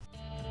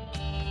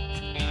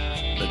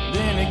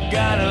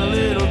got a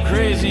little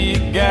crazy,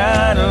 it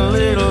got a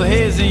little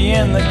hazy,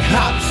 and the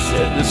cops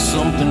said there's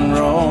something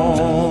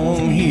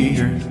wrong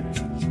here.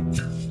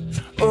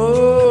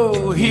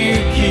 Oh, here,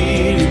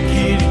 kitty,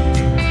 kitty.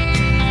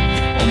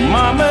 Oh,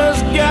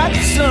 mama's got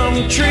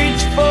some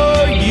treats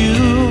for you.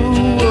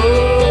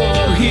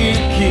 Oh, here,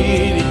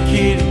 kitty,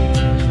 kitty.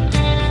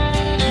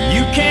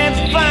 You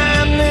can't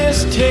find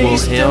this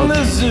taste in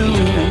the zoo.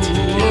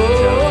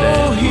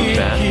 Oh, here,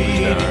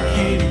 kitty,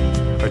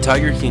 kitty. Our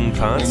Tiger King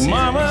Pod series.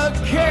 Mama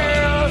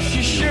Carole,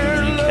 she sure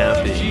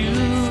loves you. Recapping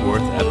the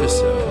 4th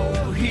episode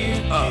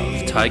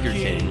of Tiger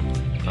King,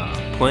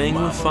 Playing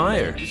with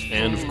Fire.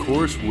 And of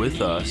course,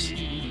 with us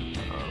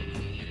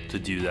to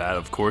do that,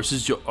 of course,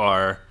 is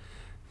our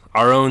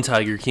own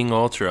Tiger King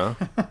Ultra.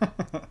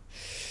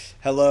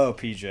 Hello,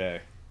 PJ.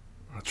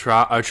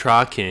 Our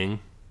Tra King.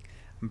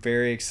 I'm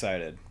very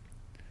excited.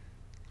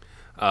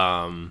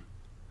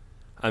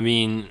 I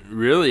mean,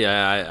 really,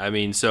 I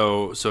mean,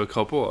 so a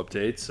couple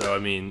updates. So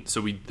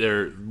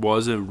there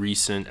was a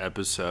recent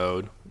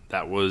episode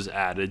that was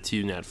added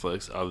to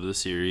Netflix of the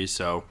series.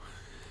 So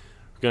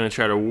we're gonna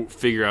try to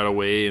figure out a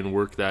way and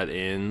work that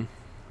in.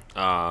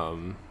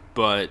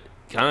 But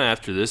kind of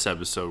after this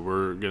episode,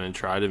 we're gonna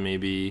try to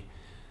maybe,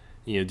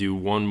 do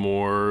one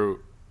more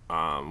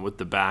with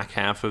the back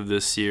half of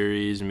this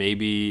series.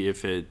 Maybe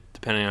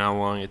depending on how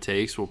long it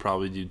takes, we'll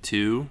probably do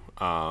 2.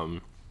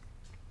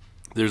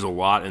 There's a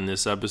lot in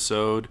this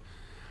episode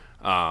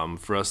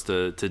for us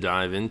to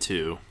dive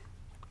into.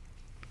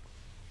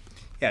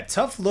 Yeah,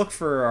 tough look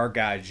for our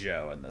guy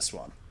Joe in this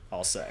one,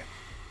 I'll say.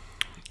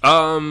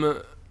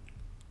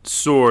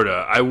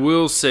 Sorta. I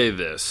will say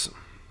this.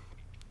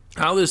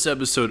 How this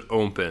episode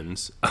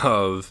opens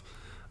and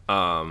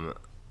one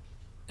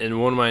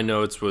of my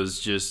notes was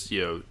just,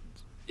 in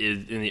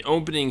the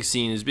opening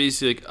scene is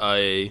basically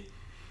a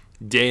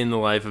day in the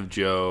life of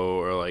Joe,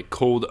 or like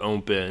cold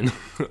open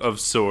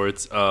of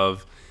sorts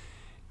of,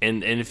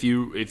 and if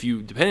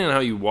you depending on how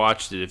you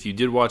watched it, if you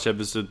did watch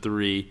episode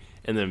 3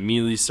 and then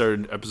immediately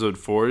started episode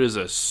 4, it is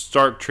a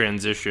stark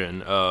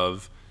transition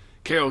of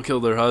Carole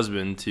killed her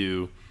husband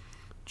to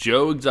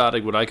Joe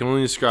Exotic. What I can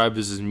only describe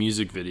as his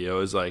music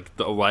video is like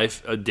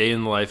a day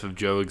in the life of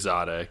Joe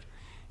Exotic.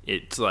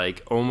 It's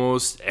like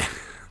almost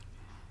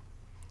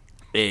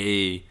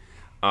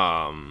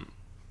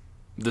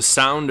the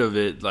sound of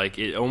it, like,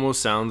 it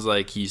almost sounds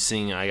like he's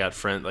singing I Got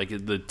Friends, like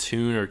the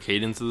tune or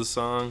cadence of the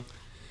song.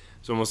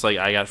 It's almost like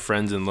I Got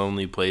Friends in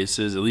Lonely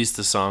Places, at least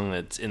the song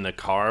that's in the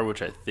car,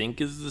 which I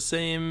think is the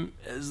same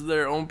as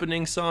their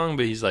opening song,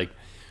 but he's like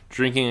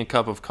drinking a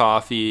cup of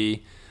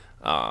coffee,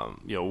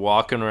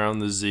 walking around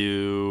the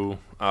zoo,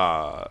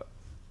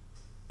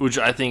 which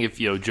I think if,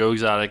 Joe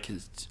Exotic,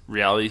 his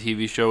reality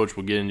TV show, which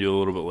we'll get into a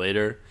little bit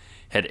later,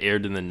 had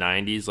aired in the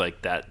 90s,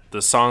 like that,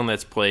 the song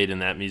that's played in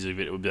that music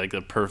video would be like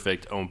the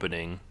perfect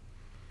opening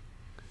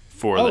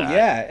for that. Oh,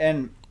 yeah,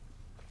 and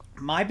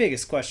my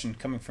biggest question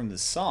coming from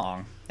this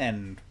song,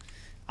 and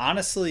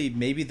honestly,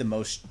 maybe the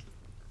most,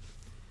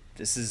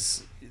 this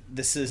is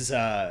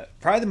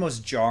probably the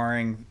most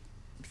jarring,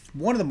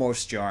 one of the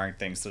most jarring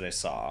things that I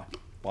saw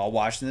while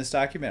watching this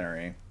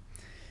documentary.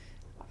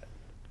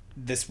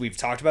 We've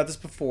talked about this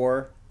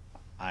before.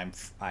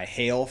 I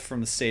hail from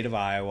the state of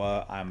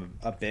Iowa. I'm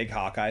a big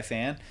Hawkeye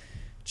fan.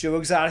 Joe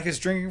Exotic is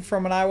drinking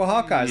from an Iowa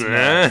Hawkeyes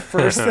mug.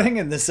 First thing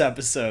in this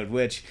episode,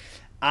 which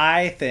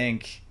I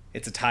think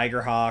it's a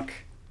Tiger Hawk.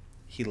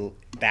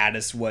 That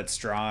is what's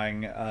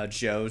drawing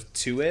Joe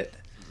to it.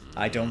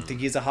 I don't think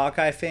he's a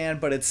Hawkeye fan,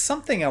 but it's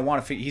something I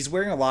want to figure. He's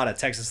wearing a lot of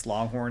Texas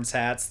Longhorns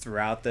hats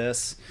throughout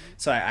this,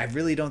 so I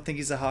really don't think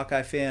he's a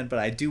Hawkeye fan, but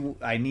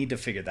I need to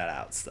figure that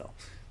out still.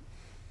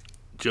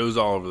 Joe's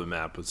all over the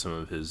map with some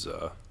of his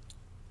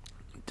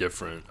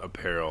different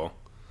apparel.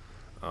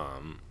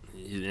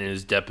 In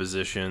his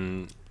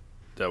deposition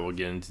that we'll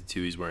get into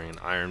too, he's wearing an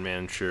Iron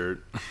Man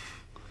shirt.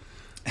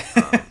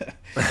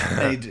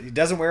 He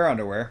doesn't wear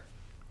underwear.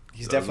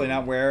 He's definitely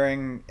not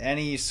wearing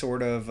any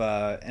sort of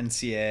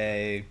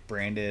NCAA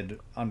branded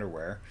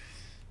underwear.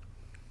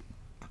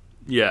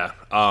 Yeah.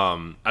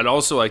 I'd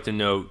also like to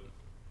note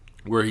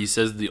where he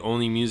says the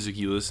only music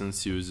he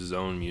listens to is his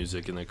own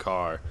music in the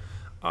car.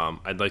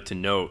 I'd like to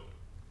note,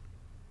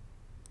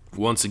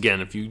 once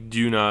again, if you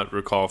do not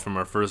recall from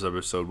our first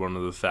episode, one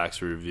of the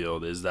facts we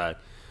revealed is that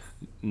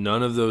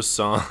none of those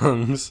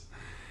songs,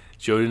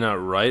 Joe did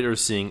not write or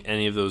sing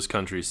any of those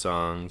country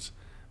songs.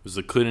 It was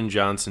the Clinton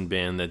Johnson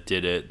band that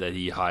did it, that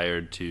he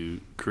hired to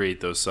create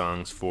those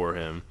songs for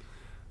him.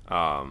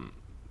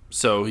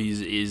 So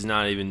he's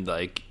not even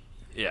like,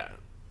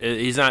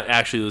 he's not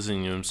actually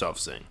listening to himself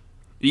sing.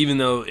 Even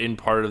though in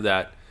part of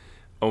that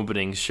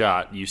opening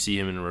shot, you see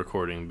him in a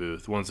recording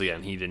booth. Once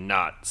again, he did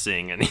not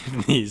sing any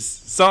of these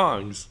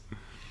songs.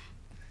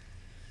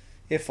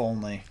 If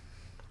only.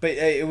 But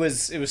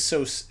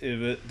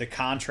the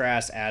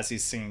contrast as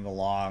he's singing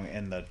along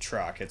in the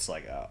truck, it's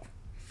like, oh.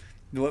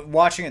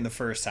 Watching it the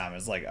first time,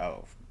 it's like,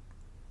 oh.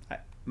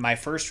 My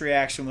first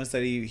reaction was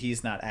that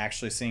he's not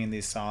actually singing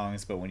these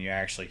songs, but when you're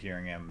actually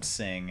hearing him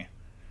sing,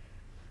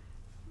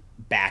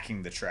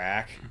 backing the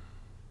track,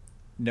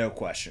 no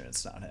question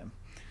it's not him.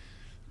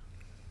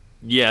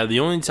 Yeah, the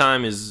only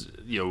time is,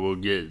 we'll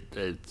get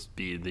it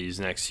be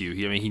these next few.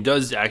 I mean, he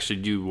does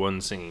actually do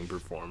one singing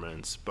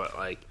performance, but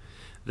like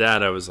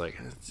that, I was like,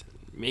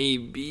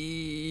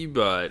 maybe,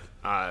 but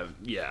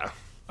yeah.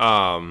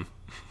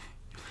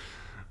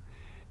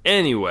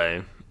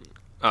 Anyway,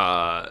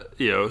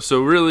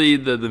 so really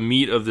the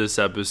meat of this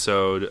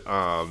episode,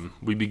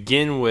 we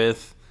begin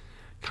with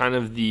kind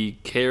of the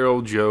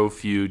Carole Joe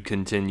feud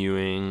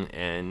continuing,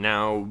 and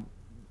now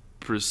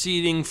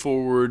proceeding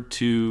forward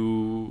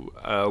to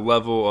a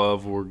level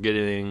of we're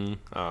getting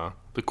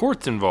the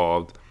courts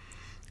involved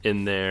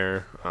in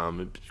there.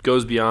 It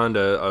goes beyond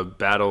a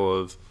battle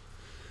of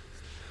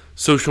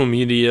social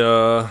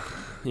media,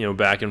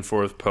 back and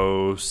forth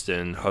posts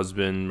and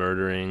husband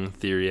murdering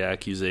theory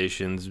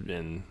accusations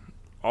and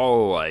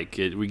all like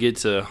it. We get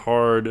to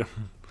hard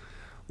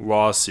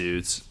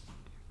lawsuits,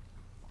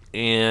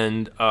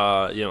 and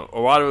a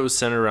lot of it was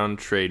centered around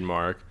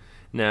trademark.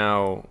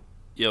 Now,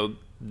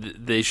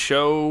 they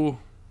show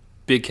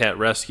Big Cat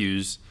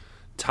Rescue's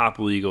top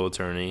legal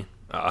attorney.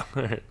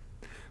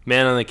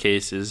 Man on the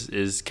case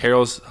is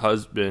Carole's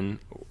husband,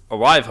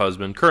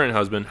 current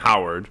husband,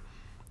 Howard.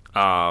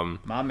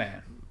 My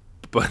man.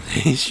 But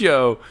they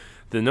show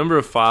the number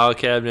of file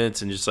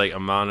cabinets and just like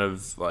amount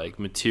of like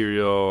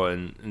material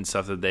and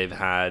stuff that they've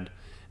had,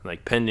 and,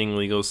 like pending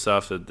legal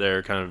stuff that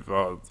they're kind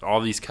of all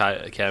these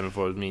cabinet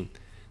photos. I mean,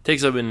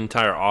 takes up an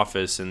entire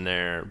office in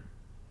their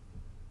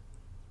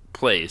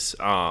place.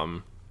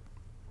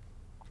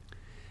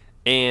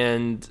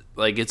 And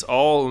like it's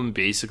all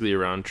basically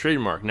around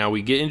trademark. Now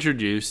we get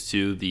introduced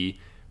to the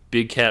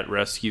Big Cat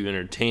Rescue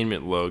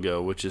Entertainment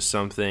logo, which is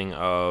something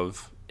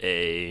of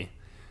a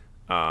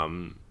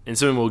and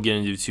something we'll get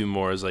into too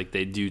more is like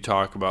they do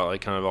talk about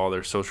like kind of all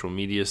their social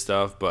media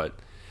stuff, but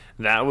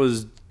that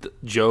was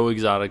Joe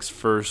Exotic's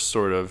first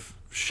sort of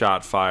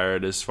shot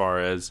fired as far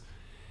as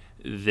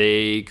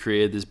they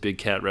created this Big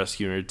Cat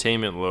Rescue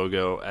Entertainment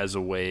logo as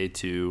a way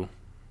to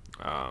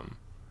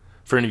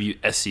for any of you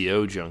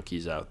SEO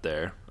junkies out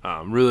there,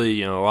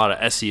 really, a lot of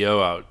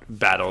SEO out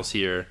battles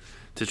here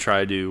to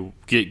try to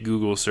get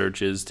Google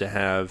searches to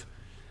have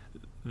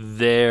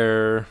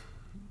their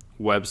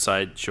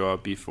website show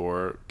up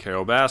before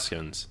Carole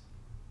Baskin's.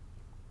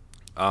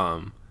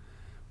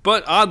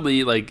 But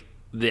oddly, like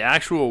the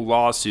actual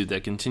lawsuit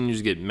that continues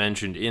to get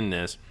mentioned in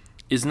this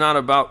is not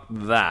about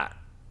that.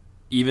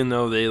 Even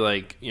though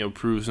they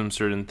prove some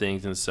certain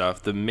things and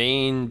stuff, the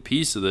main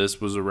piece of this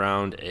was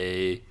around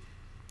a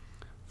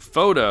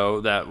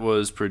photo that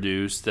was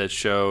produced that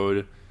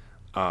showed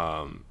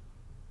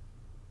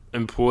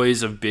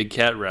employees of Big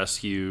Cat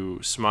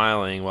Rescue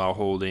smiling while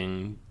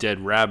holding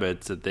dead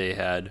rabbits that they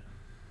had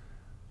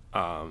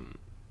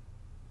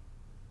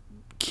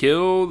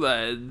killed.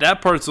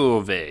 That part's a little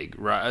vague,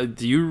 right?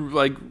 Do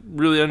you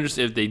really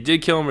understand if they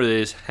did kill them, or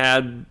they just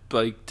had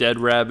dead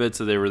rabbits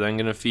that they were then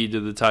going to feed to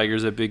the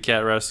tigers at Big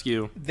Cat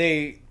Rescue?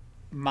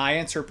 My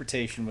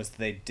interpretation was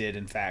they did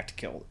in fact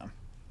kill them,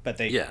 but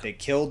they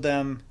killed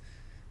them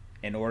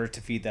in order to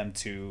feed them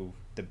to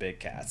the big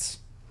cats.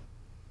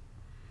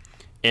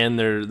 And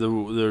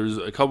there's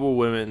a couple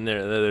women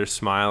there that are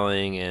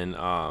smiling, and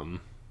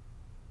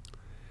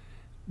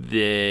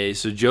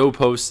so Joe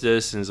posts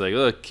this and is like,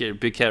 look,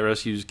 Big Cat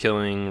Rescue's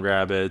killing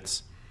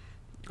rabbits.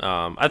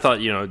 I thought,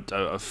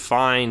 a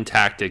fine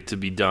tactic to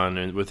be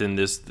done within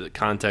the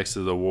context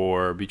of the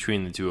war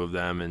between the two of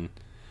them and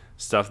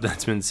stuff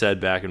that's been said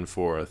back and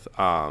forth.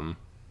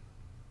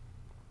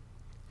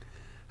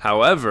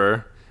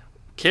 However,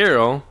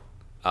 Carole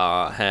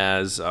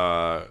has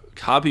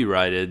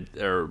copyrighted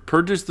or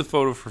purchased the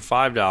photo for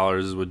 $5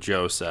 is what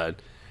Joe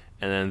said,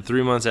 and then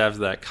 3 months after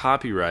that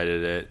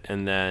copyrighted it,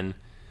 and then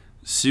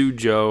sued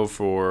Joe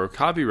for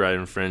copyright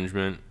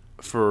infringement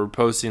for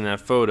posting that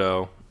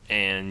photo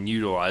and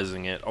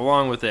utilizing it.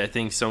 Along with it, I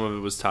think some of it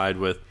was tied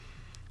with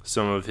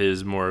some of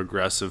his more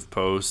aggressive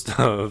post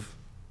of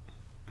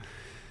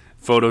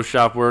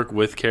Photoshop work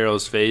with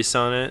Carole's face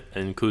on it,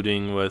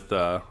 including with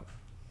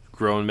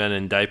grown men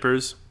in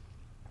diapers.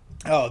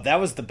 Oh, that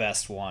was the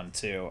best one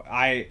too.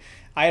 I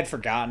had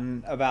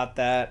forgotten about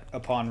that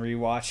upon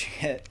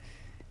rewatching it,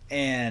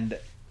 and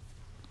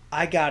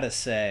I gotta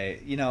say,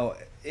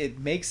 it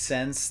makes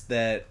sense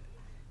that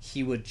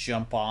he would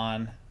jump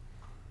on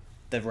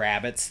the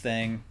rabbits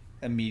thing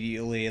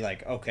immediately.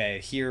 Like, okay,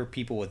 here are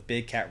people with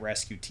Big Cat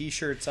Rescue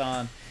t-shirts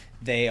on.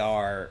 They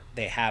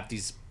have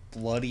these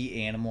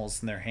bloody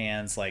animals in their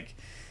hands. Like,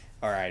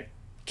 all right,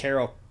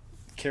 Carole,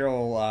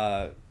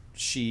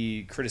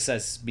 she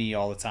criticizes me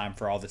all the time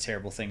for all the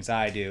terrible things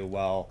I do.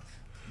 Well,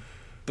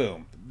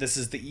 boom. This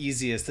is the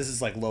easiest. This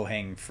is like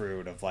low-hanging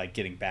fruit of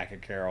getting back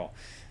at Carole.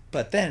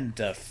 But then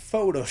to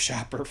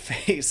Photoshop her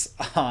face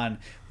on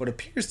what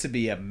appears to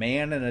be a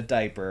man in a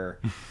diaper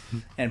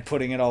and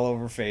putting it all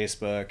over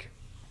Facebook.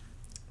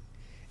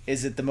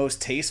 Is it the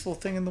most tasteful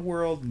thing in the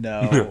world?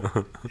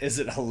 No. Is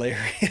it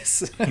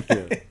hilarious?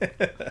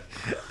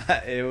 It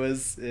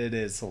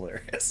is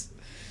hilarious.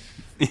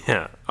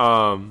 Yeah.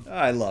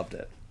 I loved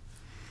it.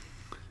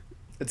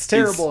 It's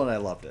terrible, and I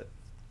loved it.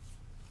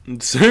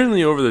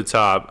 certainly over the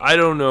top. I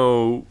don't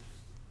know,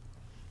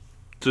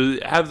 to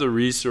have the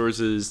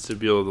resources to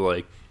be able to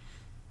like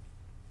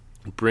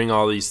bring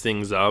all these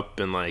things up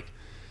and like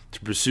to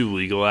pursue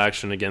legal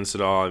action against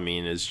it all. I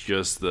mean, it's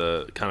just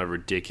the kind of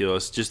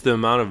ridiculous, just the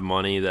amount of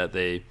money that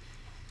they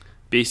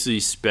basically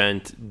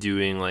spent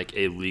doing like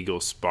a legal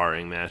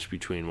sparring match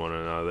between one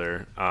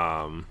another.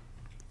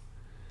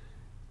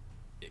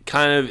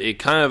 It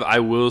kind of I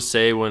will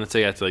say, when it's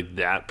like at like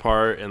that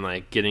part and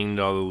like getting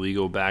into all the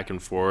legal back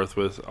and forth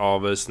with all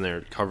of us and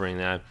they're covering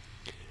that,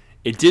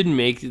 it did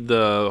make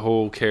the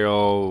whole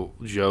Carole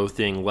Joe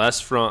thing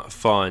less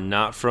fun,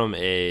 not from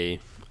a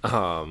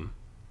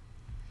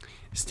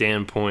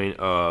standpoint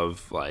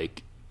of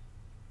like,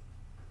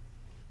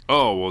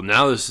 oh well,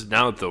 now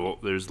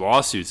there's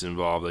lawsuits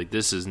involved, like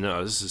this is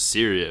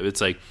serious.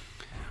 It's like,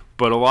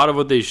 but a lot of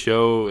what they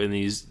show in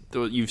these,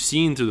 you've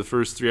seen through the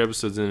first 3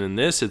 episodes, and in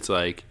this it's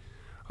like,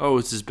 oh,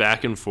 it's just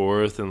back and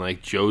forth and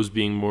like Joe's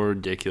being more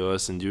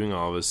ridiculous and doing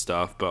all this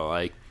stuff. But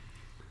like,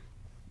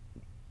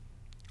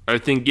 I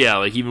think, yeah,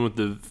 like even with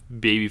the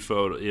baby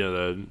photo,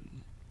 the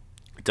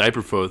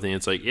diaper photo thing,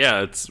 it's like,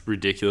 yeah, it's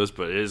ridiculous,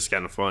 but it is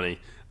kind of funny.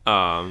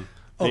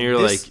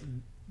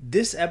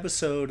 This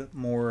episode,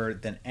 more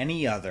than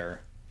any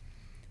other,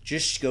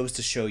 just goes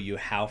to show you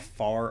how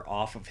far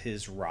off of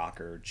his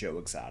rocker Joe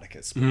Exotic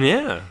is.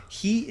 Yeah.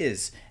 He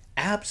is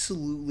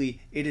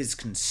absolutely, it has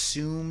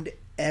consumed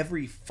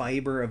every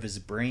fiber of his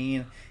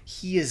brain.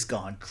 He has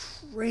gone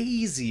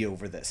crazy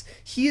over this.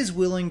 He is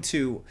willing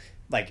to,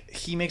 like,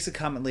 he makes a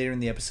comment later in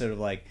the episode of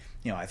like,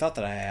 I thought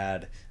that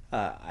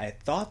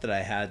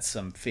I had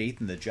some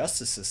faith in the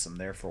justice system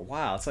there for a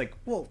while. It's like,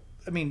 well,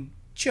 I mean,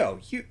 Joe,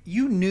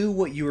 you knew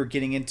what you were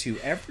getting into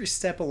every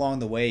step along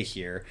the way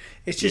here.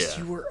 It's just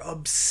you were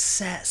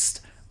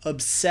obsessed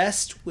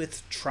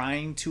with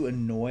trying to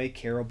annoy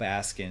Carole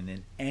Baskin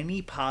in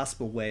any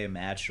possible way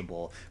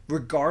imaginable,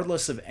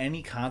 regardless of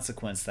any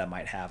consequence that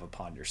might have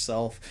upon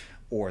yourself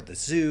or the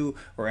zoo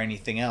or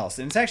anything else.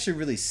 And it's actually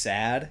really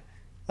sad.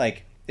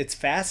 Like, it's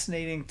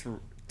fascinating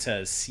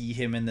to see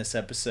him in this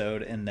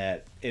episode, and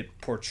that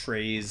it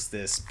portrays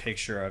this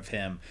picture of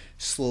him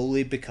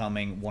slowly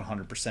becoming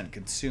 100%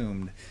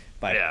 consumed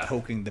by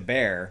poking the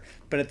bear.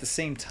 But at the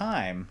same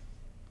time,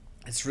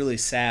 it's really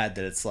sad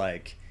that it's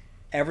like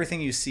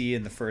everything you see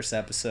in the first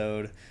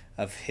episode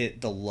of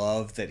the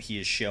love that he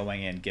is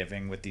showing and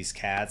giving with these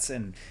cats.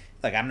 And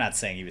like, I'm not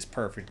saying he was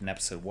perfect in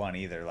episode 1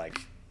 either.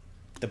 Like,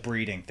 the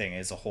breeding thing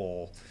is a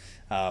whole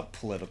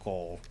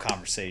political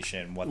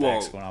conversation. What the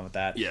heck's going on with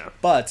that? Yeah.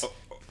 But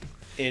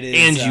it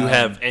is,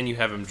 and you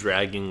have him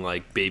dragging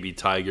like baby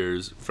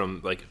tigers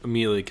from like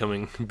immediately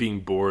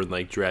being bored,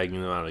 like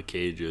dragging them out of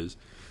cages.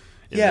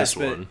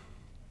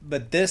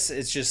 But this,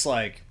 it's just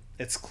like,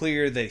 it's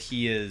clear that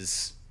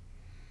he's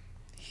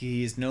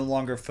no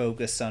longer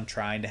focused on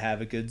trying to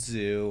have a good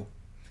zoo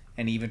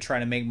and even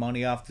trying to make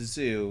money off the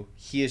zoo.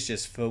 He is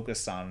just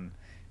focused on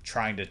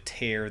trying to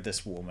tear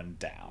this woman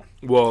down.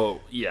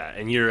 Well, yeah,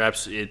 and you're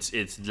absolutely,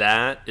 it's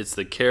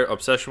the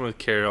obsession with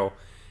Carole,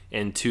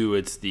 and 2,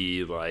 it's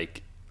the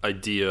like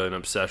idea and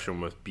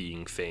obsession with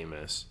being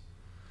famous.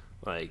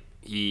 Like,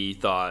 he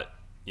thought,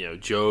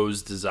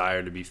 Joe's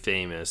desire to be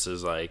famous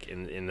is like,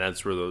 and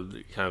that's where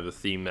the kind of the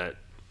theme that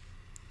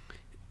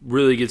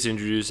really gets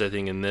introduced, I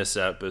think, in this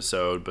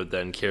episode, but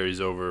then carries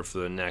over for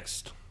the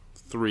next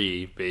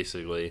 3,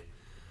 basically,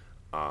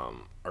 are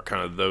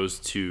kind of those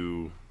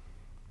 2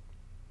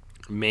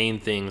 main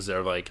things that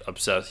are like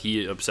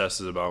he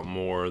obsesses about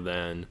more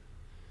than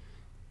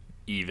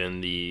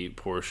even the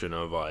portion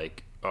of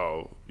like,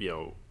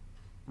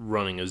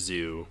 running a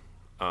zoo.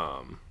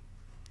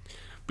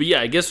 But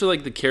yeah, I guess for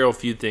like the Carole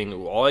feud thing,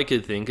 all I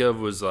could think of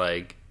was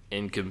like,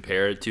 and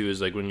compare it to,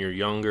 is like when you're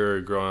younger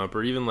or growing up,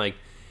 or even like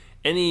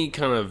any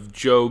kind of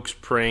jokes,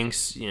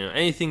 pranks,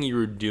 anything you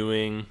were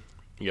doing,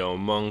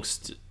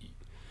 amongst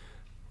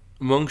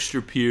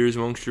your peers,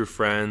 amongst your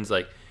friends,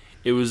 like,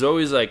 it was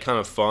always like kind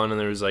of fun, and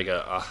there was like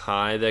a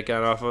high that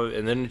got off of it.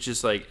 And then it's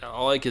just like,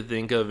 all I could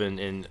think of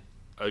and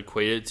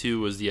equate it to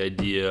was the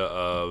idea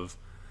of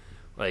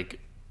like,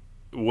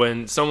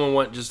 when someone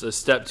went just a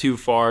step too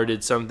far,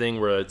 did something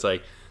where it's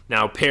like,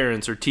 now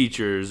parents or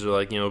teachers or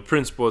like,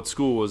 principal at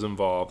school was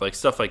involved, like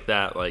stuff like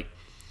that. Like,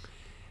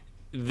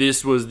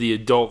 this was the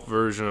adult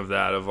version of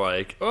that, of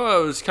like,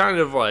 oh, it was kind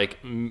of like,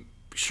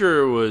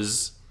 sure, it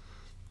was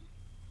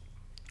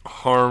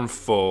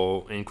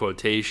harmful in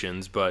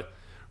quotations, but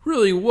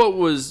really, what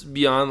was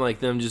beyond like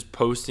them just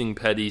posting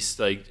petty,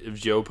 like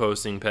Joe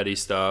posting petty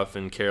stuff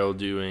and Carole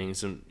doing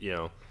some,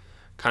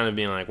 kind of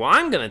being like, well,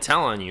 I'm gonna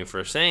tell on you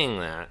for saying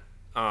that.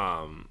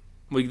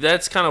 Like,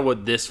 that's kind of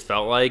what this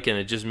felt like, and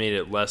it just made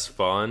it less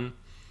fun.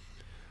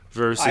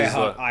 Versus,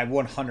 I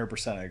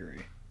 100%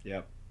 agree.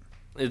 Yep.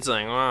 It's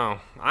like, wow,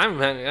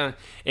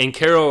 and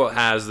Carole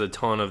has the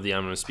ton of the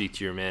I'm going to speak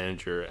to your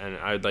manager, and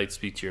I'd like to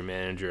speak to your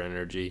manager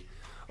energy,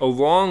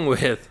 along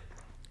with,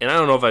 and I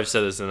don't know if I've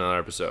said this in another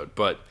episode,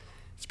 but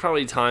it's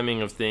probably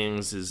timing of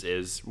things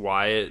is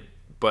why it,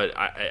 but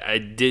I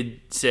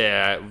did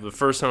say, the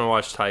first time I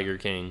watched Tiger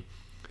King,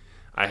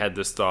 I had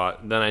this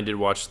thought. Then I did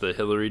watch the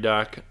Hillary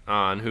doc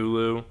on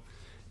Hulu,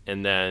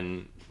 and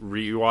then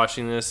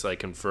rewatching this, I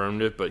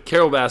confirmed it. But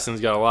Carole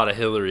Baskin's got a lot of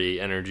Hillary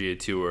energy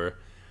to her,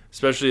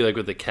 especially like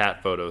with the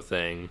cat photo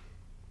thing.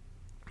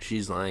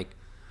 She's like,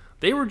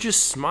 they were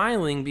just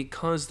smiling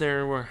because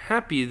they were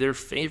happy their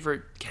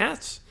favorite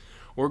cats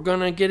were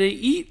gonna get to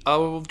eat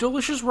a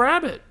delicious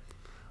rabbit.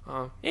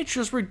 It's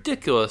just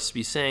ridiculous to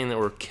be saying that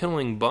we're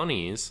killing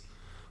bunnies.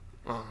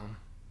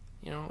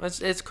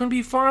 It couldn't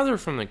be farther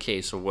from the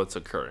case of what's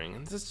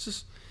occurring.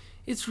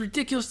 It's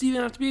ridiculous to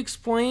even have to be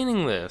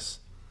explaining this.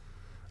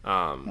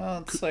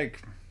 It's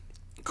like...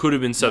 Could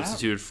have been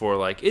substituted for,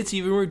 like, it's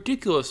even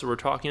ridiculous that we're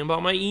talking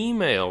about my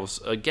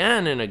emails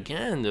again and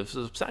again. This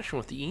obsession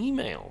with the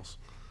emails.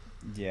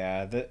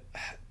 Yeah,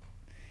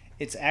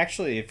 it's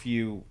actually, if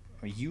you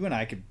and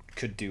I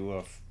could do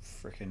a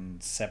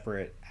freaking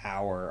separate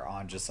hour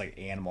on just, like,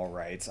 animal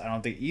rights. I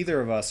don't think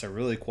either of us are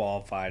really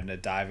qualified into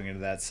diving into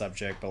that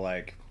subject, but,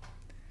 like,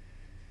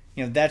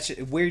 that's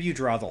where you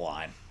draw the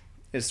line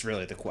is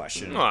really the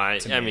question. No, I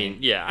mean,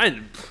 yeah,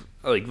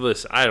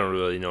 listen, I don't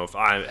really know if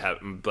I have,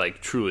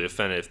 like, truly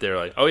offended if they're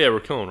like, oh, yeah,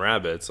 we're killing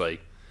rabbits, like,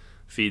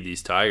 feed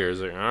these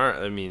tigers. Like, all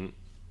right, I mean,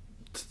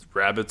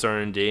 rabbits are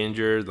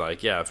endangered.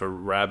 Like, yeah, if a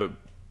rabbit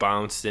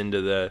bounced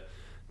into the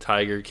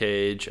tiger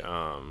cage,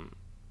 all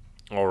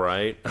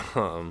right.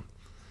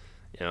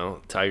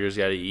 Tigers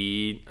got to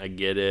eat. I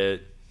get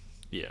it.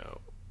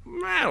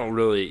 I don't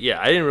really,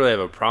 I didn't really have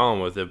a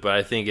problem with it, but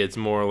I think it's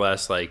more or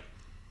less like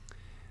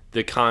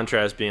the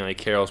contrast being like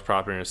Carole's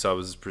propping herself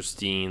as this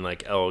pristine,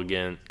 like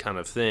elegant kind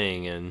of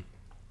thing, and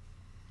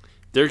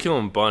they're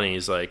killing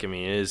bunnies. Like, I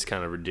mean, it is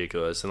kind of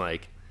ridiculous. And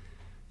like,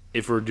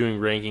 if we're doing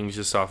rankings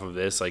just off of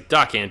this, like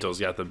Doc Antle's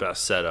got the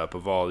best setup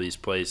of all these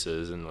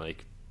places, and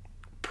like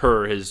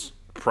per his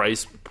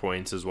price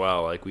points as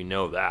well. Like, we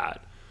know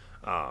that,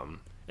 and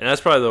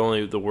that's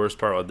probably the worst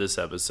part about this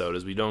episode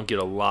is we don't get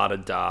a lot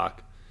of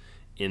Doc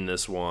in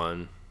this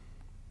one,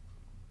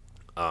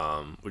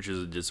 which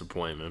is a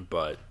disappointment.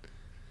 But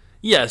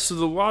yeah, so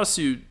the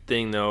lawsuit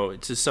thing, though,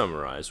 to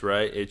summarize,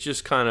 right? It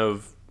just kind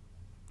of,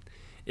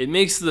 it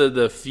makes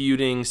the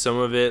feuding, some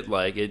of it,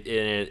 like, it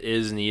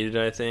is needed,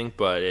 I think,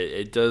 but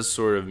it does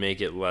sort of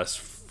make it less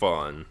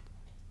fun.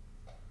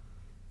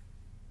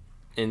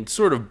 And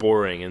sort of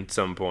boring in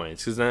some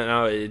points, because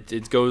now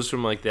it goes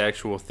from, like, the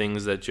actual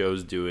things that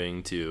Joe's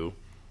doing to,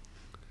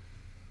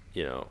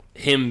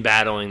 him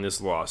battling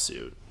this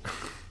lawsuit.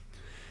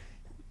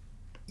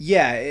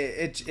 Yeah,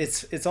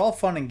 it's all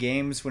fun and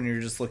games when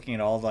you're just looking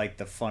at all, like,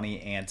 the funny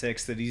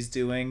antics that he's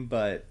doing,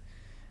 but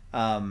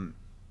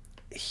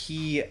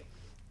it's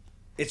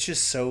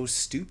just so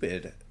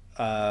stupid.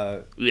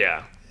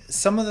 Yeah.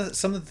 Some of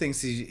the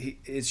things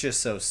it's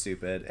just so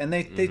stupid, and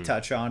they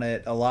touch on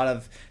it. A lot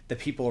of the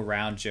people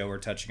around Joe are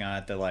touching on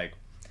it. They're like,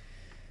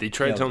 they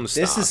try to tell him to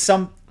this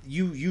stop. is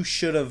you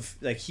should have,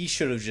 like, he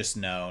should have just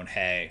known.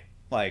 Hey,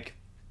 like,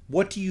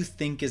 what do you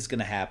think is going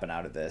to happen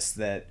out of this?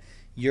 That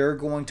you're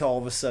going to all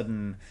of a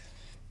sudden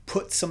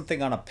put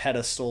something on a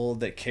pedestal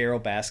that Carole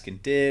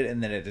Baskin did,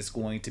 and then it is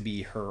going to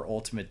be her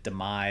ultimate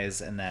demise,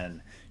 and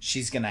then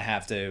she's going to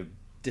have to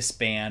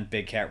disband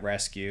Big Cat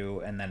Rescue,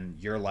 and then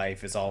your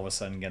life is all of a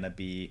sudden going to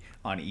be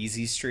on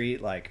Easy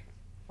Street. Like,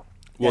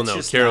 well,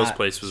 no, Carol's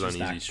place was on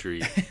Easy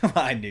Street.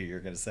 I knew you were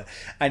going to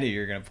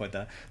put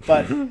that,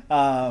 but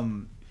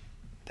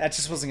that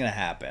just wasn't going to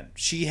happen.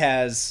 She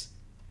has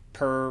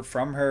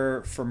from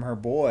her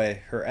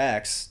boy, her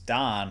ex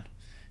Don.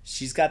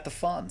 She's got the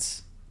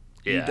funds.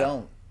 Yeah. You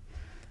don't.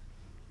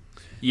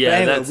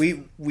 Yeah, but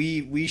anyway,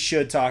 we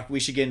should talk.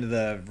 We should get into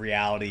the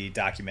reality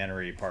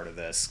documentary part of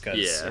this,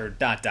 or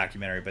not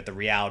documentary, but the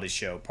reality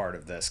show part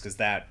of this, because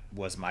that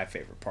was my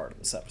favorite part of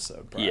this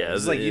episode. Brian. Yeah,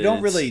 it's like you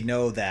don't really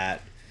know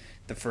that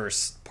the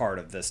first part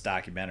of this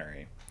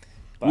documentary.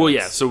 Well,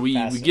 yeah. So we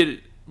get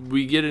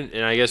it,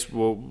 and I guess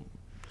do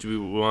we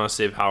want to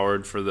save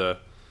Howard for the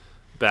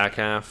back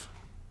half?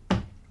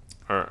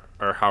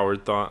 Our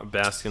Howard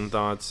Baskin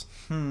thoughts.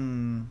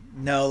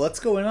 No, let's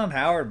go in on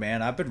Howard,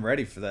 man. I've been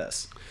ready for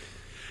this.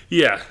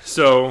 Yeah,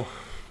 so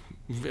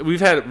we've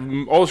had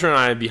Ultra and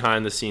I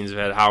behind the scenes have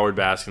had Howard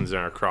Baskins in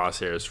our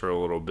crosshairs for a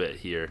little bit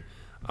here,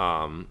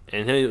 and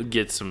he'll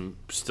get some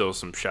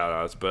shout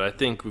outs, but I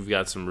think we've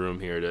got some room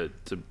here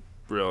to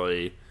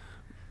really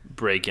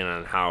break in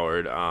on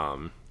Howard.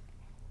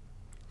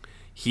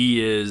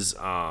 He is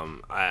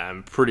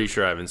I'm pretty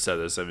sure I haven't said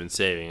this, I've been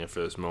saving it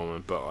for this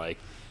moment, but like,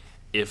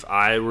 if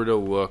I were to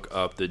look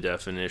up the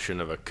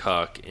definition of a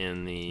cuck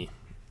in the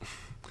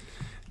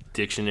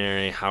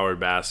dictionary, Howard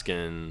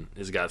Baskin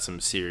has got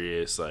some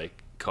serious,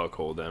 like,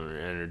 cuckold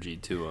energy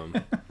to him.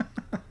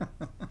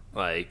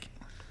 Like,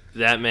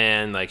 that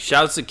man, like,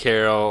 shouts to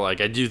Carole. Like,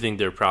 I do think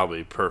they're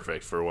probably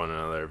perfect for one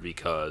another,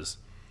 because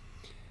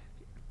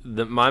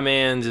my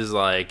man's is,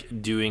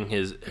 like, doing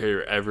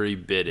her every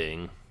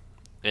bidding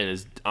and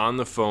is on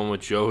the phone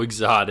with Joe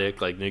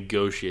Exotic, like,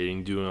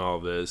 negotiating, doing all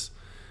this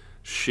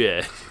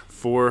shit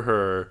for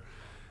her,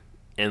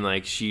 and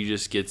like, she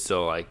just gets to,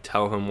 like,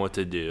 tell him what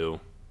to do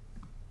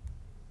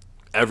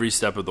every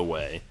step of the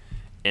way,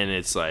 and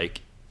it's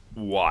like,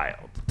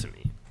 wild to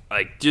me.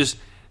 Like, just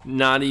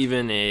not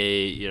even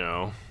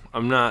a,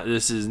 I'm not,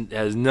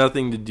 has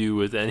nothing to do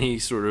with any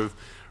sort of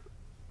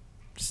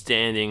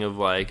standing of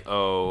like,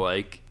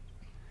 a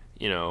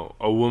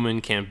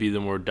woman can't be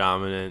the more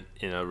dominant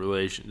in a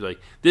relation.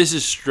 Like, this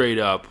is straight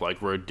up like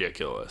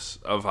ridiculous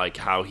of like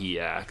how he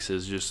acts.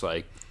 Is just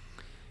like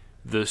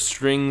the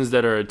strings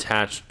that are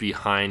attached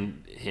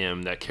behind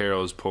him that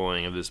Carole is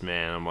pulling of this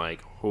man. I'm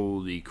like,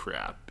 holy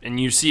crap. And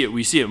we see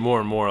it more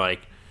and more.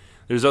 Like,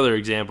 there's other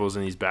examples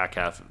in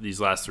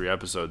these last 3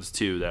 episodes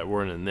too that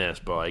weren't in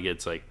this, but like,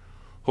 it's like,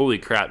 holy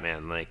crap,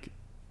 man. Like,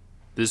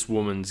 this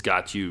woman's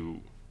got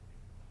you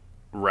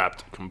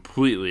wrapped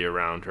completely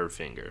around her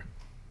finger.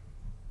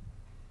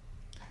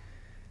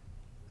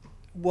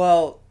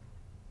 Well,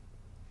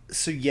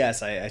 so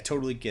yes, I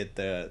totally get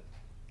the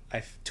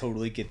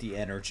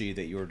energy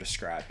that you were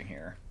describing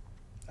here.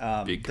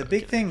 The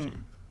big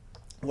thing,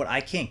 what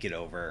I can't get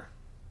over,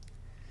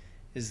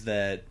 is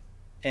that,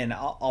 and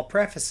I'll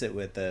preface it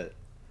with that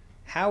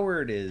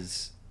Howard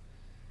is,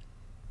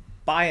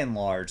 by and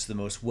large, the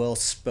most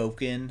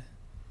well-spoken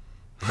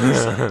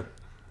person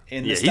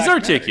in this he's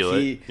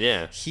articulate.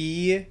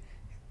 The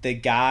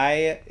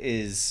guy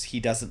he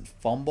doesn't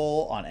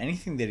fumble on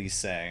anything that he's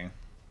saying.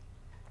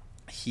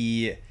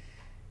 He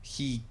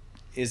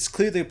is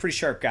clearly a pretty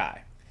sharp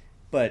guy,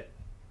 but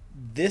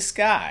this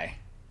guy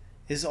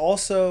is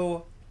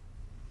also,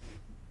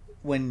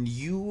 when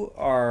you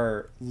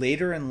are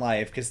later in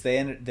life, because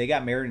they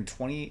got married in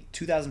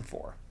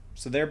 2004,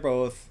 so they're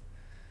both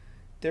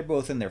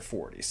in their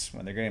 40s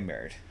when they're getting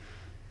married,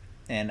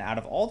 and out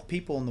of all the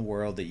people in the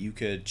world that you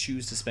could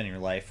choose to spend your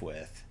life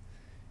with,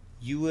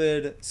 you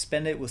would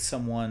spend it with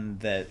someone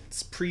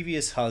that's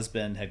previous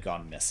husband had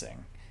gone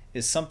missing.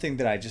 Is something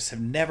that I just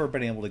have never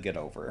been able to get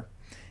over.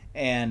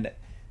 And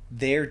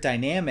their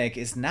dynamic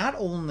is not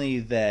only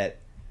that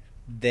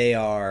they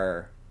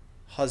are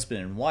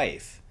husband and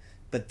wife,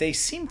 but they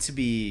seem to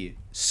be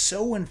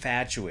so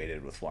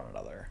infatuated with one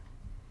another.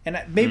 And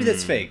maybe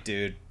that's fake,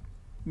 dude.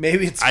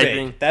 Maybe it's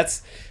fake.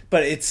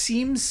 But it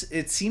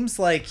seems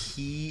like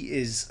he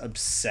is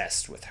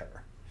obsessed with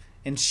her.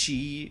 And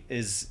she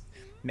is,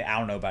 I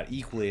don't know about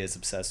equally as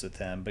obsessed with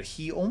him, but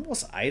he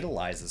almost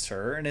idolizes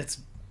her, and it's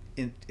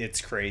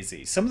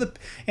crazy. Some of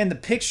the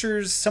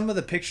pictures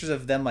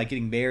of them like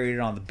getting married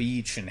on the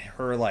beach and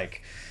her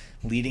like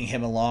leading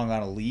him along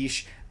on a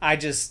leash.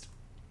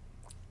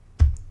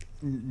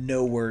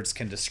 No words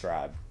can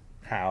describe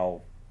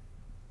how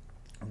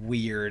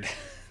weird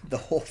the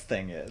whole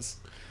thing is.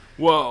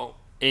 Well,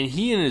 and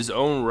he in his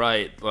own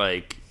right,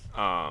 like,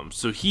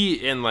 so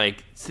he, and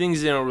like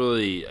things they don't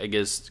really, I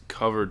guess,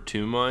 cover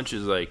too much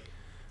is like,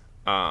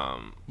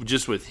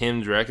 just with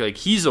him directly, like,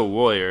 he's a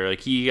lawyer,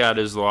 like, he got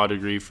his law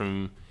degree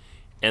from,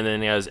 and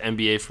then he has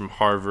MBA from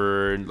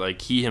Harvard,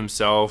 like, he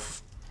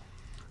himself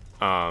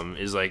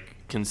is like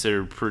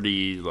considered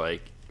pretty,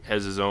 like,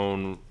 has his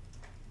own,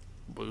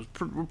 was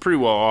pretty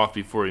well off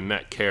before he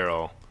met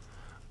Carole,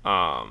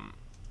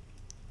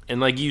 and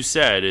like you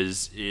said,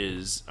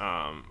 is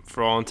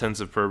for all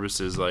intents and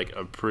purposes like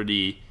a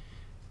pretty,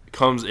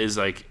 is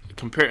like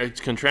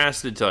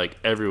contrasted to like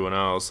everyone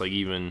else, like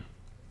even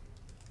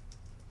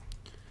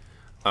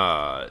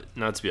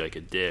not to be like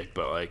a dick,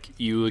 but like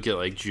you look at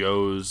like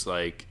Joe's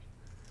like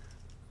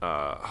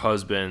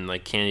husband,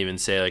 like can't even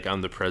say like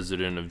I'm the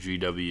president of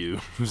GW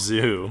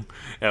Zoo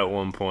at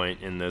one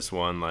point in this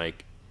one.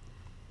 Like,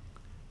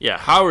 yeah,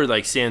 Howard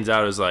like stands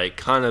out as like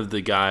kind of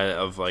the guy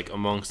of like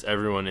amongst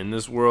everyone in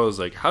this world is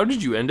like, how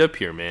did you end up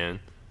here, man?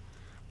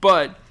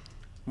 But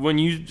when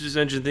you just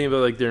mentioned thing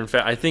about like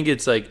I think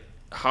it's like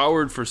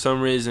Howard for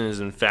some reason is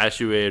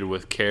infatuated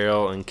with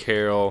Carole, and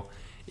Carole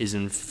is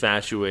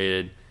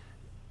infatuated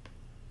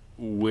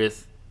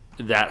with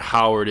that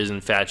Howard is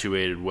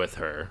infatuated with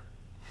her.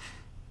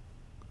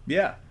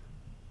 Yeah.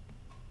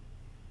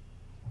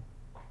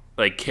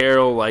 Like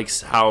Carole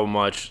likes how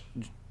much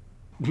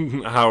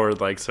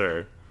Howard likes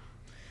her.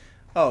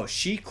 Oh,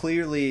 she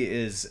clearly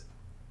is.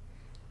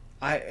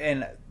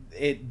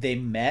 They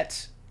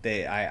met.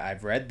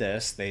 I've read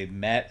this. They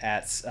met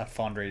at a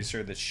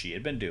fundraiser that she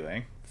had been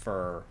doing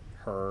for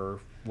her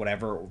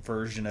whatever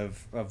version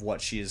of what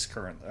she's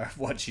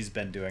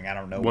been doing. I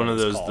don't know. One of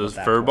those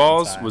fur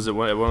balls. Was it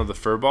one of the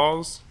fur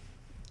balls?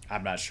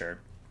 I'm not sure,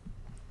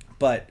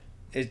 but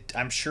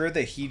I'm sure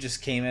that he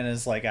just came in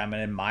as like, I'm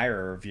an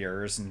admirer of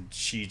yours, and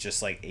she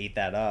just like ate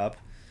that up,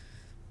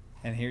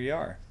 and here you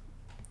are.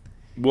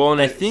 Well,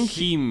 and I think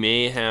he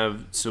may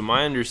have. So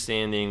my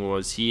understanding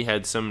was he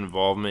had some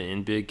involvement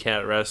in Big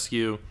Cat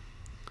Rescue,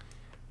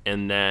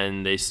 and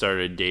then they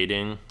started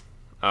dating.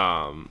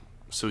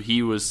 So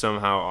he was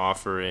somehow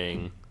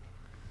offering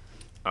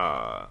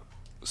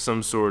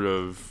some sort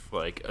of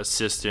like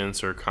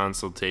assistance or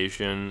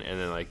consultation, and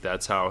then like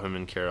that's how him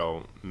and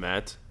Carole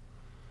met.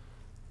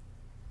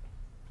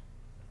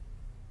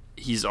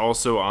 He's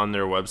also on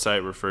their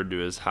website referred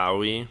to as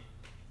Howie.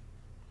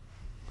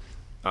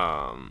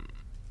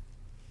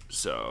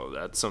 So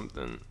that's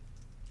something.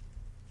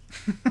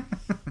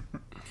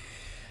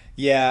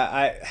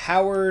 Yeah,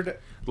 Howard.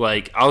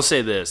 Like, I'll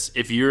say this: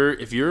 if you're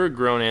a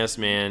grown ass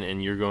man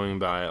and you're going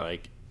by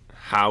like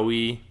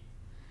Howie,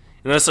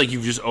 and that's like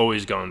you've just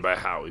always gone by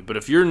Howie. But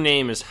if your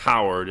name is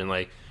Howard and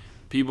like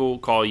people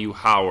call you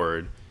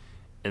Howard,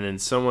 and then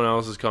someone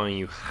else is calling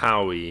you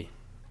Howie,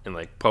 and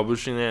like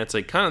publishing that, it's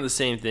like kind of the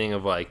same thing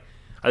of like,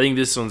 I think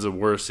this one's the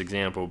worst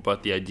example,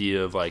 but the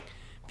idea of like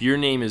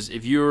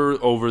if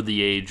you're over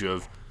the age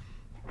of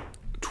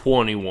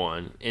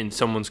 21 and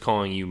someone's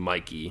calling you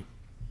Mikey,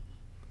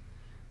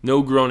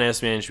 no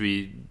grown-ass man should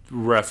be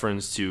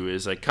referenced to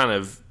as, like, kind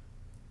of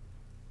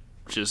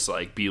just,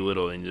 like,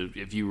 belittling.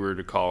 If you were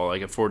to call,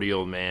 like, a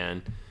 40-year-old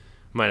man,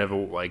 might have,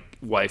 like,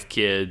 wife,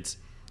 kids,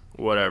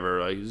 whatever.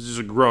 Like, it's just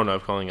a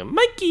grown-up calling him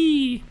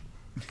Mikey.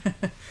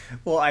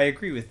 Well, I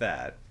agree with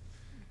that.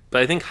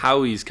 But I think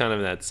Howie's kind of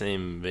in that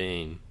same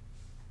vein.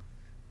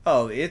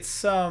 Oh,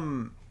 it's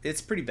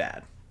pretty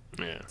bad.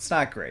 Yeah. It's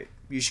not great.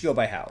 You should go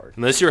by Howard.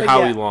 Unless you're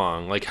Howie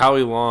Long. Like,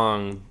 Howie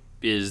Long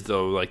is,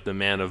 though, like the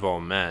man of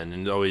all men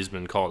and always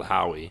been called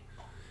Howie.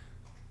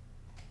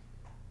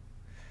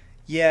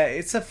 Yeah,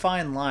 it's a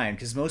fine line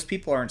because most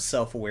people aren't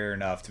self-aware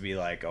enough to be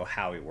like, "Oh,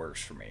 Howie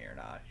works for me" or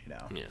not, you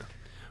know. Yeah,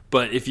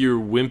 but if you're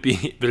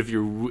wimpy,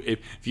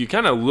 if you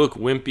kind of look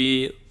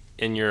wimpy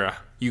and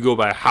you go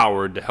by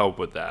Howard to help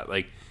with that.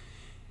 Like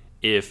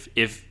if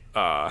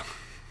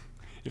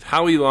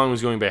Howie Long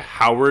was going by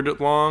Howard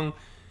Long,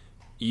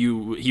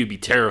 he'd be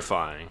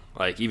terrifying.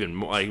 Like even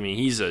more. Like, I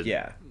mean,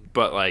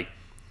 but like.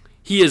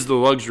 He has the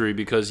luxury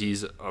because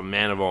he's a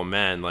man of all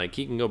men. Like,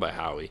 he can go by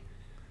Howie.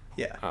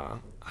 Yeah.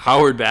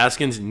 Howard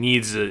Baskins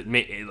needs to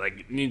be.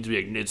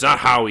 It's not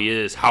Howie. It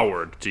is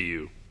Howard to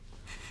you.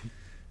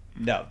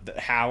 No,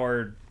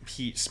 Howard.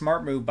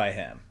 Smart move by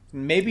him.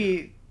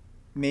 Maybe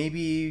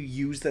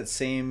use that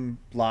same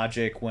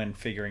logic when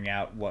figuring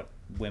out what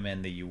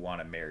women that you want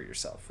to marry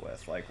yourself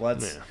with. Like,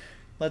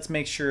 let's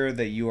make sure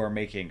that you are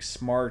making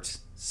smart,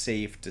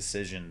 safe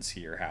decisions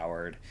here,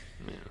 Howard.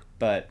 Yeah.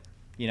 But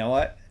you know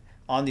what?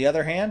 On the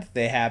other hand,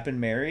 they have been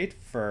married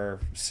for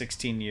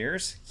 16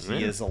 years.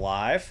 He is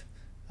alive.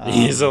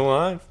 He's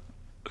alive.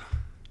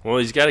 Well,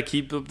 he's got to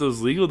keep up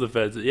those legal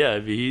defenses. Yeah,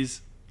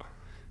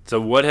 So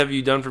what have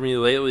you done for me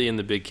lately in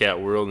the big cat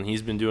world? And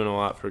he's been doing a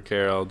lot for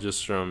Carole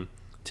just from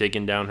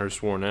taking down her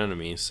sworn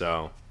enemy.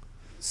 So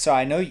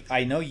I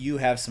know you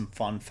have some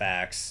fun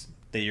facts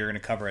that you're going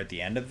to cover at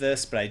the end of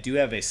this, but I do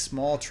have a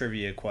small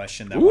trivia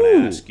question that I want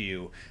to ask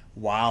you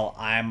while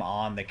I'm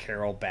on the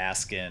Carole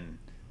Baskin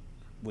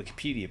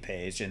Wikipedia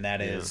page, and that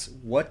is,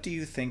 what do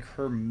you think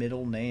her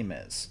middle name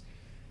is?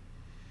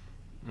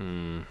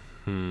 It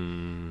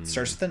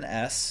starts with an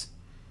S.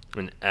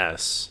 An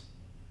S.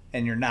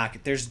 And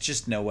there's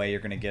just no way you're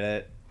going to get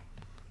it.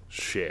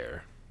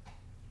 Share.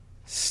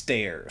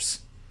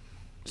 Stairs.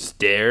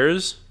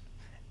 Stairs?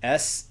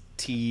 Stairs.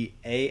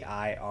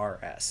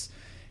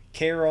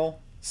 Carole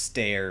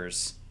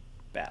Stairs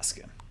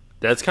Baskin.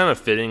 That's kind of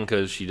fitting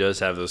because she does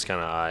have those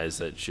kind of eyes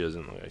that she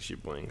doesn't look like she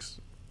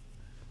blinks.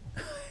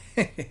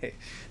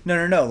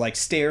 No. Like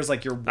stairs,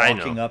 like you're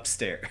walking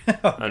upstairs. Okay.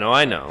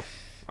 I know.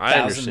 I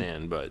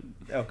understand, but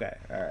okay,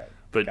 all right.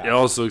 But it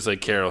also looks like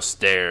Carole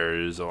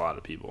stares a lot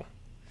of people.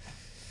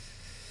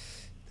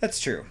 That's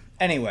true.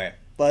 Anyway,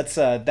 let's.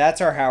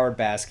 That's our Howard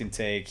Baskin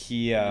take.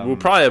 We'll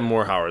probably have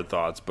more Howard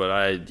thoughts,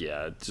 but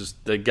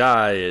just the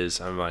guy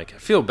is. I'm like, I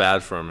feel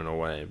bad for him in a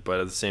way,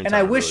 but at the same time,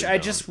 I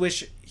just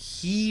wish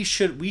we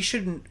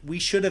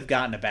should have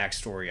gotten a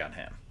backstory on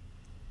him.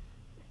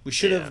 We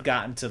should have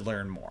gotten to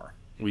learn more.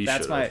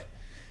 That's my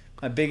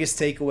biggest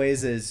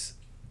takeaways is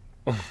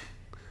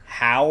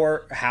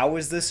how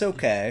is this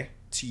okay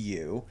to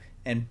you,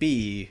 and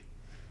B,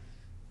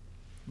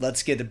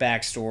 let's get the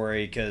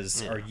backstory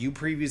because are you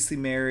previously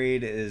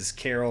married? Is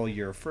Carole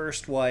your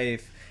first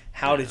wife?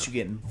 How did you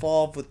get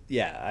involved with?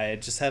 Yeah, I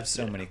just have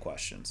so many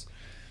questions.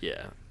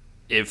 Yeah,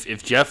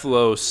 if Jeff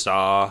Lowe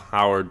saw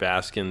Howard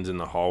Baskins in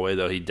the hallway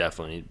though, he'd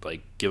definitely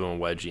like give him a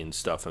wedgie and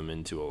stuff him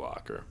into a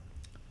locker.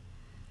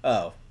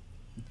 Oh,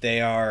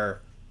 they are.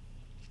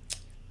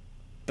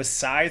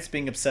 Besides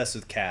being obsessed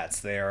with cats,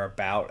 they are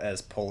about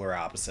as polar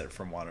opposite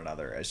from one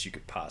another as you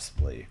could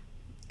possibly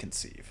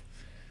conceive.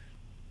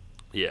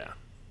 Yeah.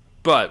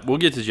 But we'll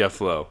get to Jeff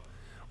Lowe.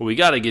 What we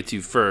got to get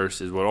to first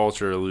is what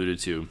Ultra alluded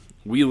to.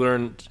 We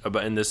learned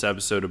about in this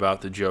episode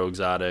about the Joe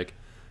Exotic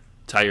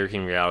Tiger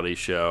King reality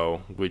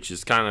show, which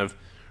is kind of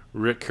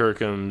Rick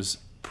Kirkham's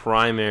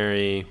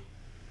primary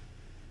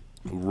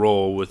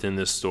role within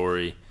this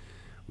story.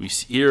 We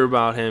hear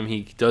about him.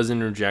 He does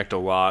interject a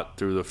lot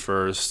through the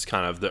first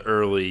kind of the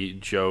early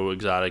Joe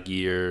Exotic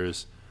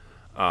years.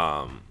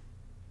 And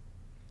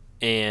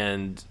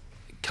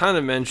kind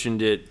of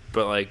mentioned it,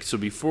 but like, so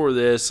before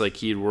this, like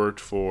he had worked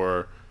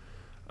for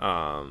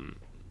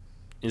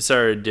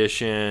Insider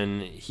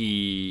Edition.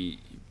 He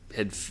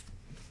had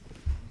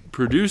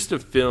produced a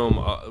film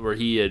where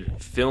he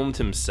had filmed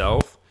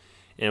himself,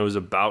 and it was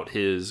about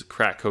his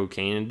crack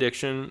cocaine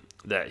addiction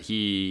that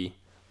he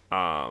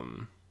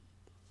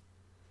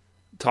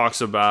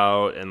talks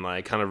about and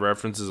like kind of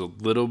references a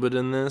little bit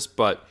in this,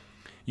 but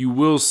you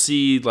will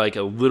see like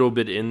a little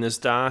bit in this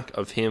doc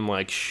of him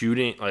like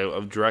shooting, like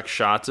of direct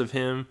shots of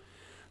him.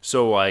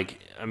 So like,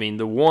 I mean,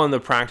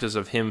 the practice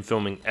of him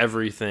filming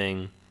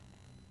everything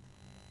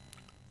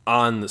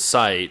on the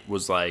site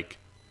was like,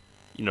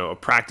 you know, a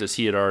practice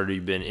he had already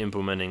been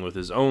implementing with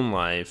his own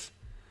life.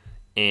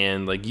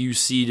 And like, you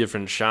see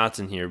different shots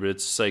in here, but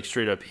it's like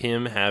straight up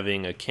him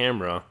having a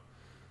camera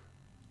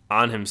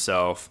on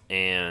himself,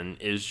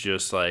 and is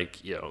just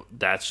like, you know,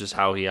 that's just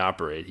how he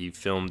operated. He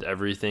filmed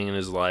everything in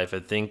his life. I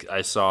think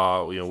I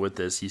saw, you know, with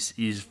this,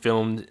 he's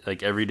filmed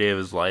like every day of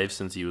his life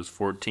since he was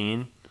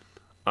 14.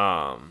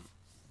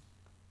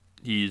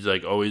 He's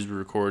like always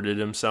recorded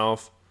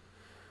himself,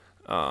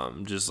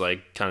 just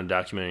like kind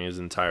of documenting his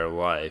entire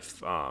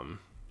life.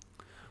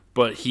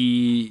 But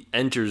he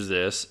enters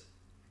this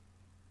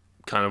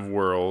kind of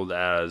world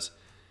as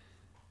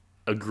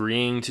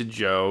agreeing to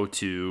Joe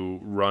to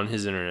run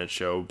his internet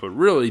show, but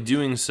really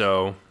doing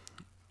so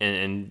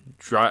and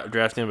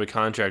drafting up a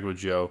contract with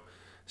Joe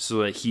so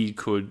that he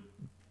could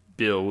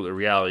build a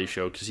reality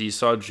show, because he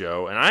saw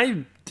Joe,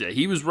 and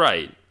he was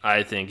right.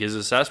 I think his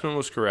assessment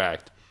was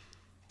correct.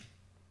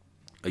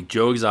 Like,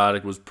 Joe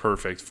Exotic was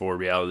perfect for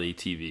reality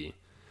TV.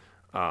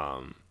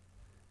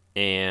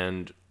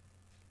 And,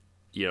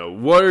 you know,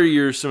 what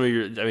are some of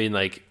your, I mean,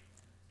 like,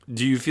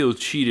 do you feel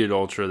cheated,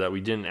 Ultra, that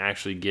we didn't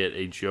actually get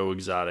a Joe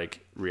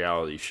Exotic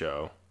reality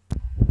show?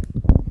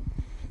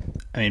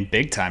 I mean,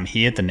 big time.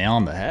 He hit the nail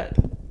on the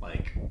head.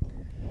 Like,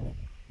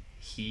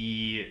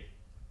 he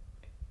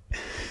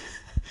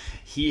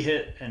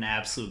hit an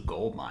absolute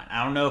gold mine.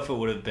 I don't know if it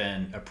would have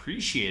been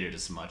appreciated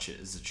as much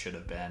as it should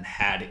have been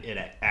had it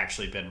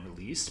actually been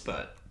released,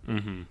 but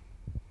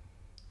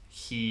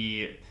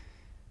he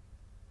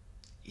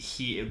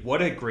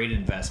what a great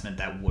investment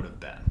that would have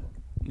been.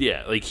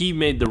 Yeah, like, he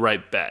made the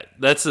right bet.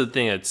 That's the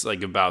thing that's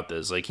like about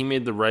this. Like, he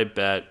made the right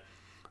bet.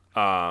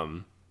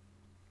 And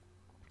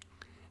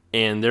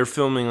they're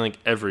filming like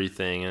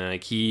everything, and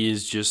like, he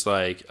is just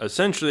like,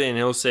 essentially, and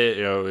he'll say,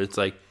 you know, it's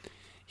like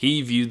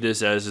he viewed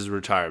this as his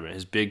retirement,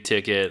 his big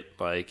ticket.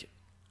 Like,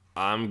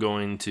 I'm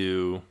going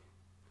to,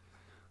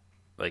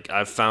 like,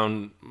 I've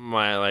found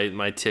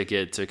my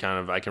ticket to kind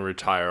of, I can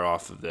retire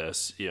off of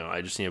this. You know,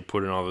 I just need to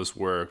put in all this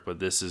work, but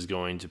this is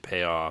going to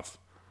pay off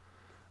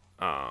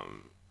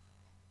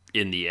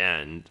in the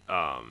end.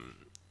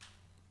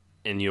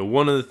 And, you know,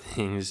 one of the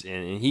things,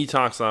 and he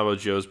talks a lot about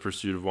Joe's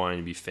pursuit of wanting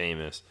to be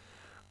famous,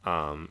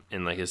 and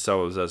like his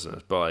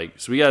self-obsessiveness, but like,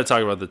 so we got to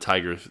talk about the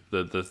tiger,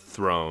 the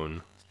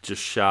throne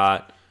just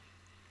shot,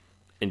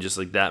 and just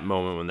like that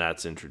moment when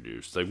that's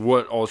introduced. Like,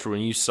 what, Ultra,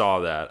 when you saw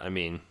that, I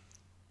mean,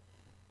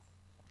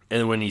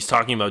 and when he's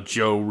talking about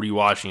Joe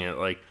rewatching it,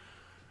 like,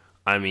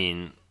 I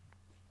mean,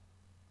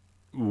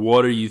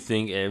 what are you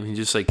thinking? I mean,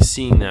 just like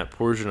seeing that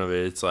portion of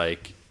it, it's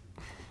like,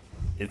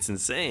 it's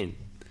insane.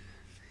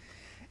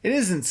 It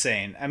is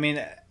insane. I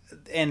mean,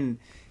 and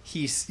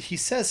he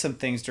says some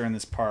things during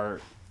this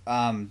part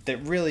that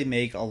really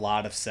make a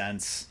lot of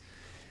sense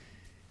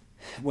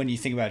when you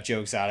think about Joe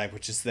Exotic,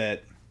 which is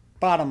that,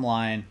 bottom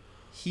line,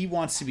 he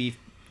wants to be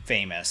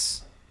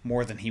famous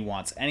more than he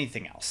wants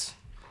anything else,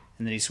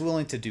 and that he's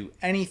willing to do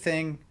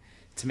anything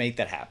to make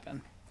that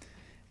happen.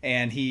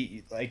 And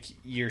he, like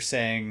you're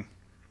saying,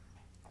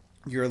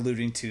 you're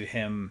alluding to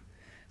him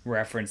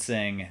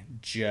referencing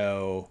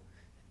Joe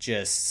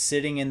just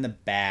sitting in the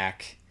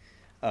back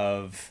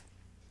of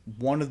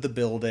one of the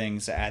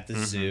buildings at the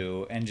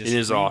zoo and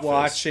just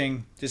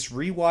rewatching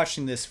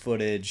this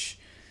footage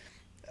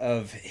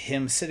of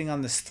him sitting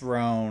on this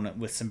throne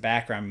with some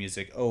background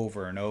music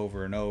over and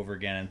over and over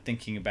again, and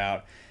thinking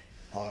about,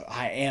 oh,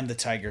 I am the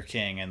Tiger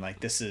King, and like,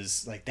 this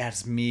is like,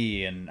 that's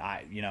me, and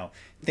I, you know,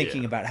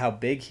 thinking about how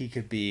big he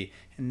could be.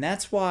 And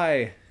that's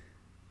why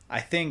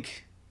I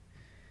think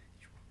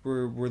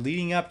we're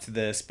leading up to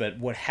this, but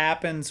what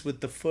happens with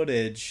the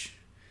footage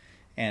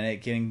and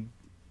it getting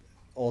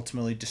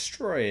ultimately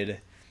destroyed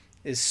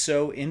is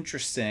so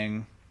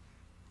interesting,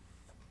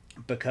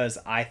 because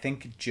I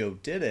think Joe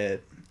did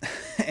it,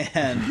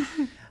 and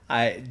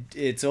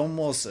it's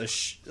almost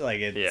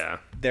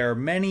there are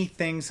many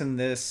things in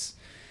this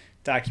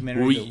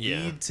documentary that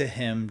lead to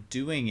him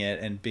doing it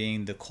and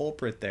being the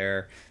culprit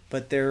there,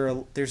 but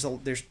there's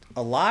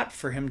a lot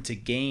for him to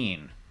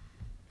gain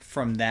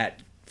from that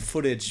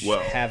footage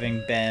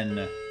having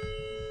been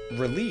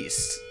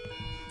released.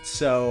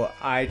 So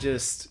I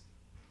don't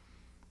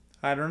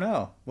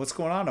know what's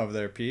going on over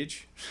there,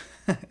 Peach.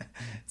 It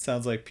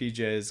sounds like PJ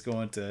is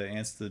going to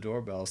answer the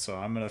doorbell, so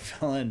I'm gonna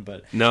fill in.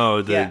 But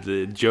no,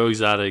 the Joe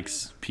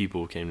Exotic's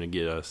people came to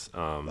get us.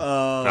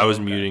 I was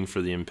muting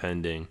for the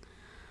impending.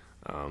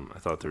 I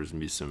thought there was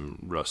gonna be some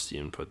Rusty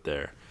input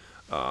there,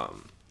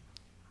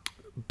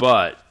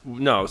 but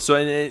no. So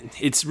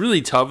it's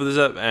really tough with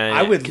this.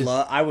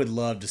 I would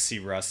love to see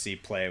Rusty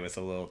play with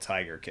a little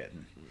tiger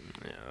kitten.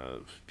 Yeah,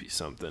 it'd be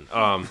something.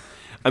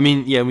 I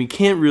mean, yeah, we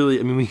can't really.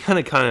 I mean, we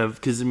kind of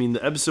because I mean,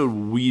 the episode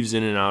weaves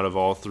in and out of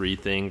all three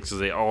things because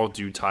they all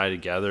do tie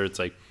together. It's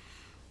like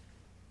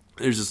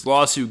there's this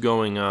lawsuit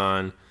going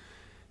on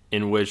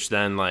in which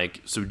then,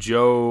 like, so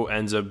Joe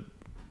ends up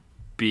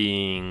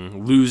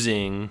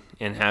losing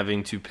and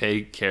having to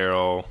pay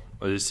Carole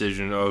a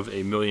decision of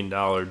 $1 million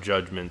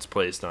judgments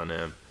placed on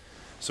him.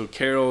 So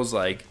Carole's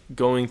like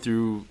going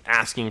through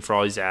asking for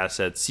all these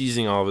assets,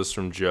 seizing all this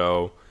from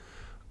Joe,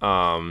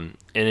 and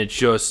it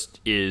just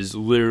is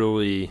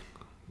literally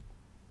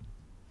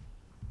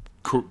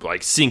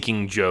like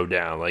sinking Joe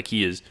down. Like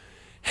he is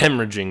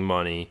hemorrhaging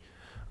money.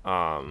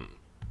 And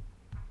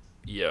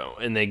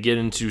they get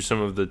into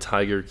some of the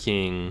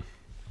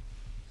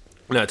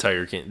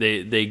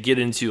They get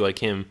into like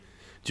him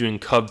doing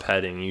cub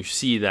petting. You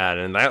see that,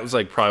 and that was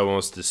like probably one of the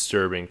most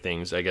disturbing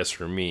things, I guess,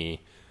 for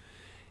me.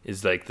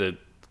 Is like the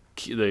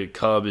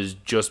cub is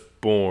just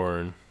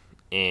born,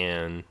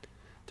 and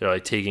they're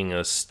like taking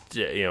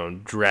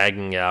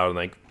dragging it out and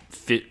like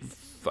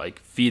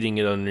feeding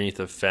it underneath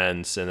a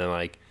fence, and then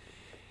like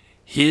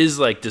his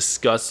like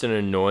disgust and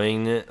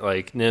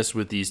annoyingness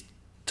with these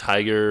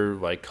tiger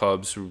like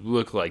cubs who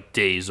look like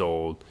days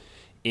old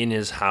in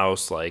his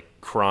house, like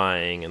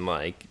crying and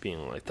like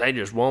being like they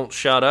just won't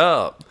shut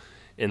up,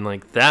 and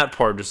like that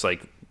part just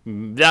like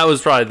that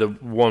was probably the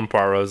one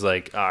part where I was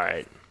like, all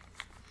right,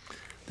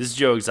 this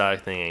Joe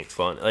Exotic thing ain't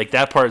fun. Like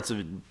that part of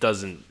it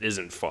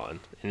isn't fun,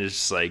 and it's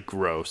just like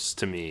gross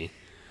to me.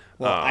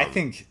 Well, I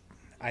think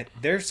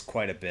there's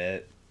quite a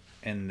bit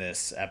in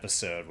this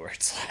episode where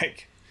it's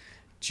like,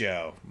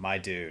 Joe, my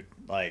dude,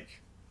 like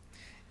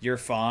you're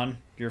fun,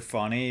 you're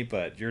funny,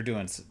 but you're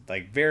doing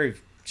like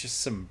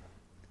some,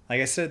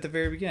 like I said at the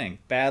very beginning,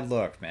 bad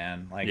look,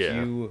 man. Like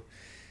you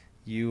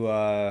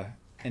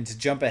and to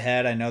jump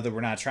ahead, I know that we're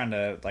not trying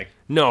to like.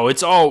 No,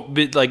 it's all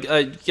like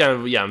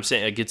I'm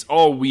saying like it's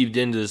all weaved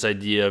into this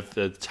idea of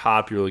the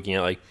top you're looking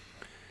at. Like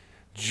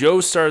Joe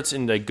starts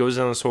and like goes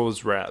down this whole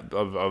rap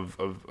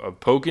of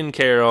poking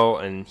Carole,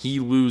 and he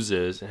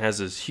loses and has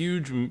this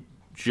huge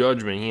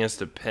judgment he has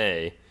to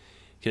pay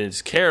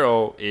because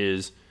Carole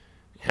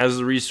has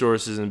the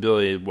resources and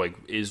ability, like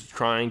is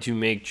trying to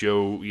make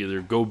Joe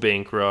either go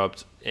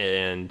bankrupt,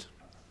 and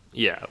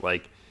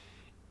like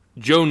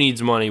Joe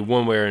needs money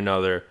one way or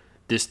another.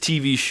 This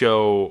TV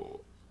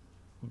show,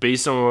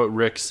 based on what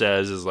Rick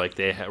says, is like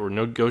they were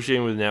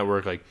negotiating with the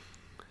network. Like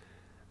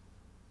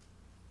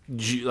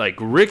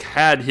Rick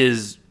had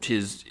his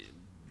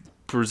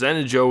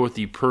presented Joe with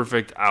the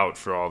perfect out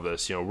for all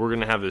this. We're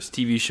gonna have this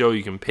TV show.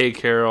 You can pay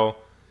Carole,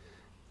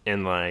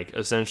 and like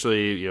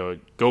essentially,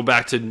 go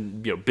back to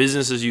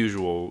business as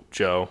usual,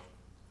 Joe.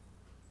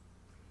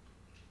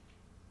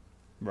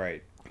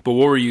 Right. But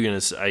what were you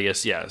gonna say? I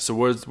guess So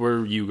where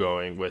are you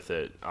going with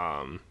it?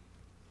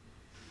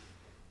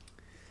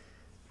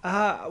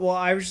 Well,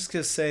 I was just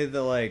gonna say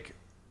that like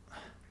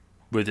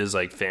with his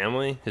like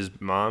family, his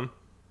mom.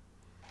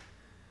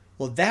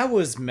 Well, that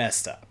was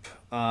messed up.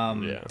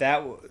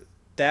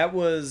 That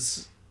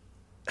was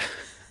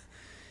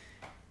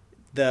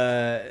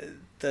the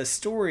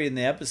story in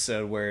the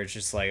episode where it's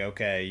just like,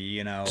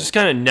 okay, just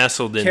kind of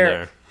nestled in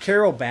there.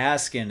 Carole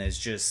Baskin is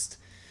just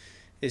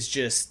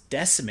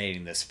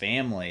decimating this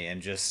family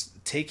and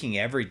just taking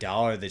every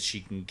dollar that she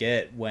can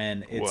get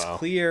when it's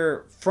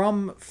clear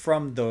from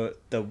the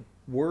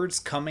words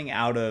coming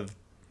out of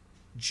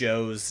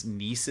Joe's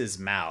niece's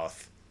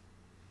mouth,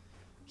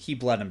 he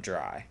bled him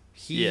dry.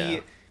 He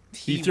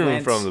threw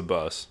him from the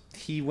bus.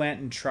 He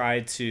went and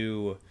tried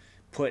to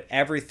put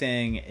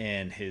everything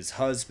in his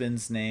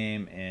husband's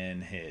name,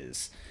 in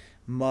his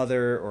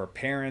mother or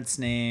parents'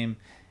 name,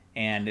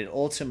 and it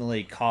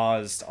ultimately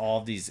caused all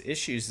of these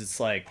issues. It's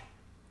like,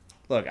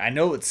 look, I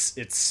know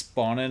it's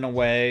spun in a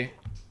way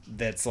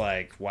that's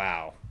like,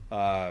 wow,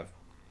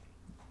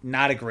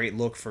 not a great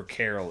look for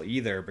Carole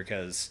either,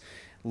 because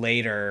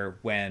later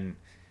when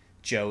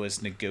Joe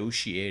is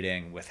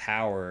negotiating with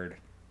Howard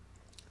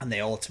and they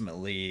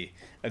ultimately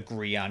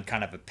agree on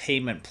kind of a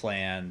payment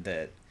plan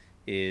that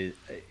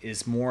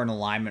is more in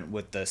alignment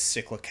with the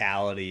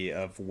cyclicality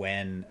of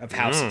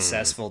how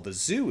successful the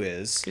zoo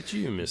is. Look at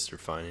you, Mr.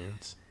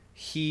 Finance.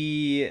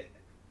 She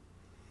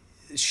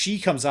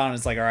comes on and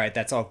is like, all right,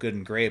 that's all good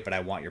and great, but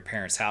I want your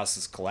parents' house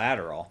as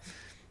collateral.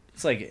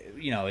 It's like,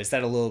 is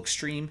that a little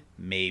extreme?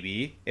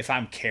 Maybe. If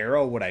I'm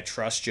Carole, would I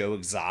trust Joe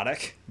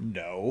Exotic?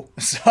 No.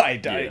 So I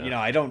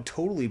don't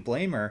totally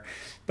blame her,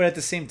 but at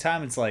the same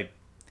time, it's like,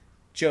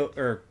 Joe,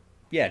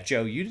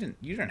 you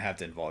didn't have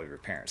to involve your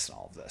parents in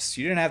all of this.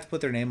 You didn't have to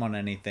put their name on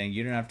anything.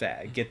 You didn't have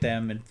to get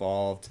them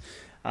involved.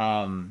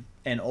 And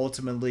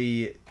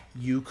ultimately,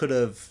 you could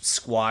have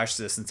squashed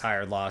this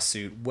entire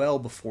lawsuit well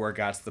before it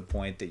got to the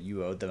point that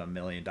you owed them $1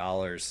 million.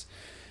 Right.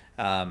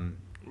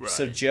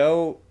 So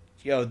Joe,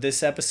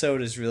 this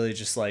episode is really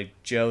just like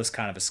Joe's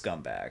kind of a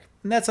scumbag.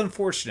 And that's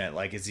unfortunate.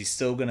 Like, is he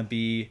still going to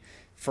be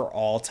for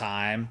all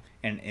time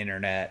an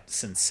internet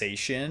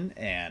sensation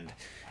and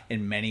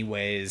in many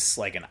ways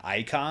like an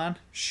icon?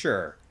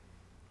 Sure.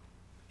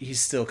 He's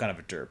still kind of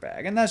a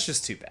dirtbag, and that's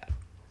just too bad.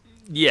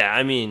 Yeah,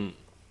 I mean,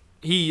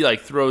 he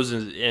like throws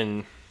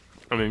in.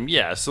 I mean,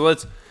 yeah. So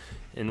let's,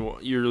 and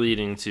what you're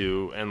leading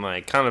to, and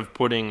like kind of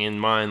putting in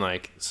mind,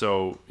 like,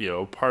 so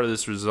part of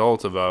this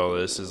result of all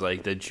this is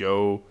like that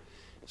Joe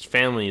his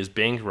family is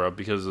bankrupt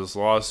because of this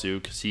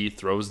lawsuit, because he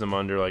throws them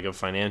under like a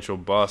financial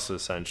bus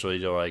essentially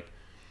to like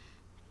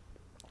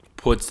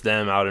puts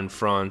them out in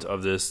front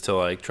of this to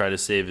like try to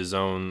save his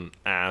own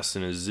ass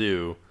in a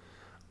zoo.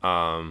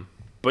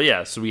 But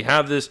yeah, so we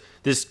have this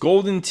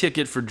golden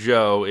ticket for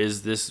Joe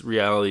is this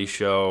reality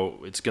show.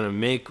 It's gonna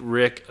make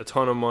Rick a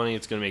ton of money.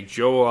 It's gonna make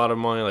Joe a lot of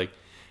money. Like,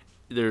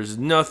 there's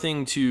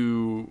nothing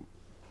to.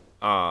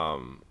 There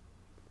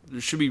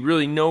should be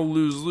really no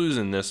lose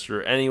in this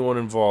for anyone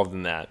involved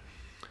in that.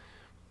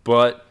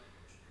 But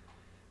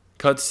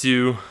cuts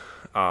to,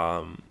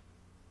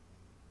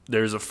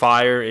 there's a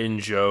fire in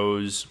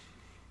Joe's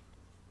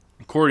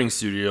recording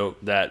studio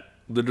that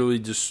literally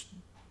just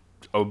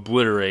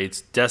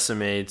obliterates,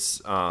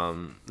 decimates.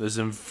 This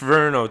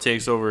inferno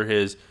takes over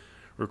his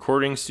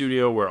recording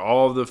studio where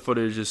all of the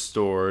footage is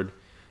stored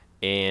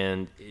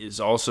and is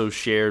also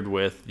shared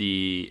with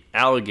the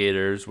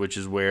alligators, which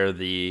is where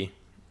the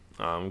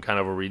kind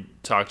of what we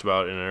talked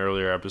about in an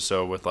earlier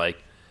episode with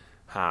like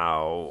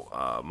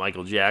how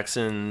Michael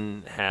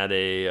Jackson had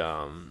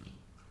a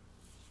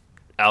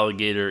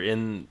alligator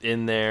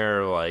in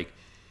there, like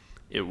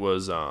it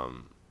was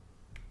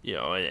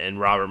and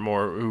Robert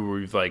Moore, who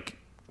we've like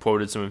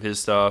quoted some of his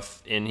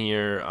stuff in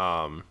here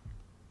of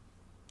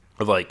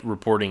like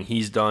reporting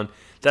he's done.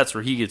 That's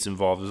where he gets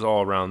involved, is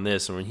all around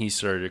this. And when he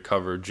started to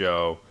cover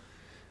Joe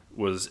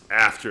was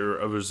after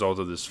a result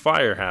of this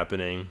fire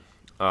happening.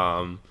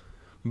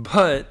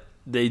 But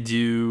they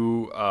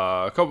do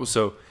a couple.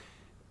 So,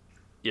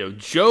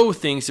 Joe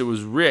thinks it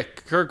was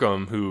Rick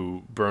Kirkham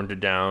who burned it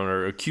down,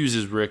 or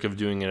accuses Rick of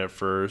doing it at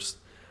first.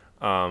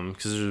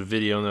 Because there's a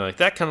video and they're like,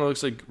 that kind of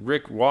looks like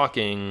Rick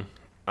walking.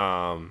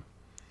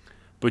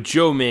 But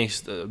Joe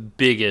makes the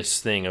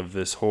biggest thing of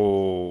this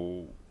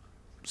whole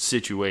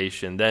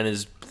situation. Then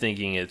is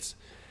thinking it's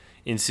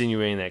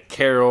insinuating that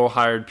Carole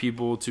hired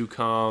people to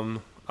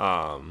come.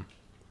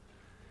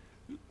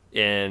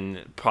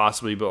 And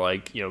possibly, but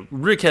like,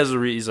 Rick has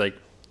he's like,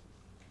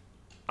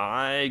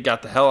 I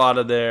got the hell out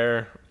of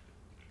there.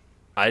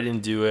 I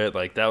didn't do it.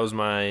 Like, that was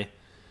my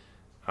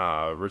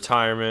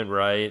retirement,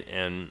 right?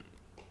 And,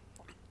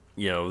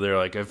 they're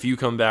like, if you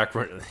come back,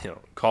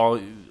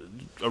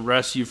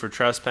 arrest you for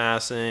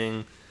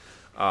trespassing.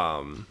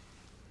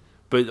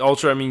 But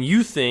Ultra,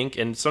 you think,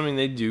 and something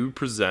they do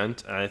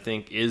present, I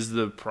think, is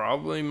the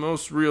probably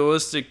most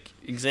realistic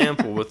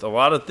example with a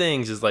lot of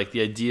things, is like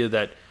the idea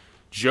that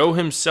Joe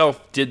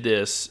himself did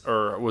this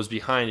or was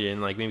behind it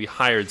and like maybe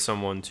hired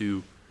someone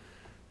to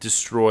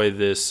destroy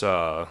this,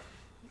 because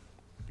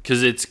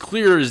it's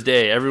clear as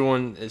day.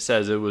 Everyone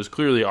says it was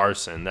clearly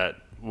arson. That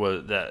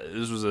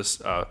this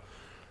was a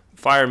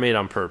fire made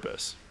on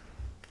purpose.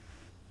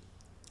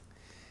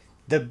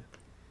 The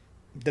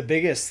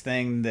biggest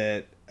thing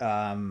that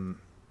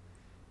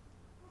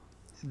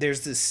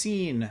there's this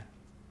scene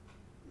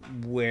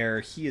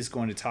where he is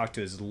going to talk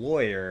to his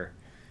lawyer.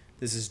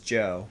 This is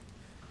Joe.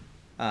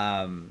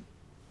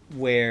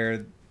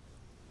 Where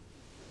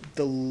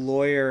the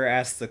lawyer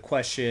asks the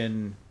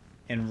question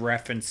in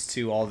reference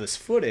to all this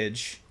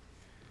footage,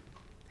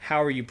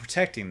 how are you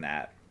protecting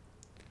that?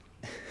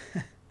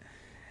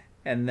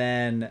 And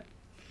then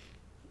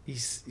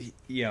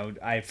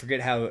I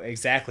forget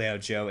exactly how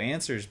Joe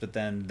answers, but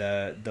then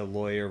the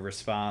lawyer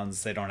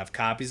responds, they don't have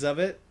copies of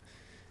it.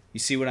 You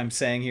see what I'm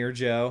saying here,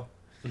 Joe?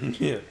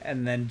 Yeah.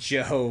 And then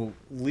Joe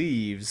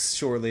leaves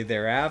shortly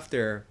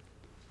thereafter.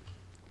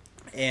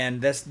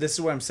 And this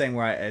is what I'm saying,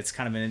 where it's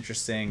kind of an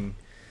interesting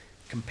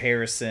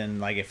comparison.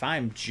 Like, if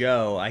I'm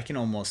Joe, I can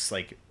almost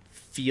like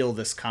feel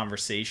this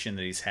conversation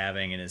that he's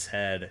having in his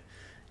head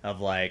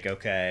of like,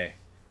 okay,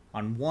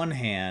 on one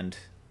hand,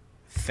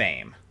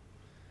 fame.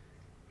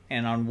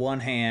 And on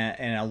one hand,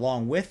 and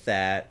along with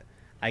that,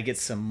 I get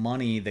some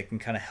money that can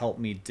kind of help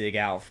me dig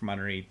out from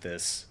underneath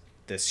this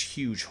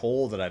huge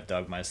hole that I've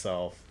dug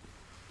myself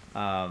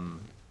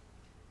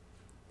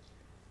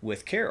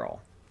with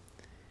Carole.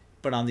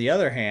 But on the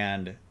other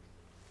hand,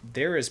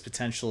 there is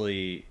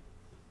potentially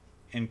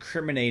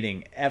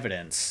incriminating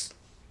evidence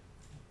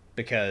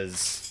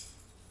because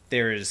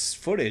there is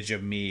footage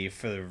of me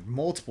for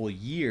multiple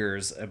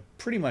years of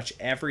pretty much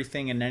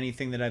everything and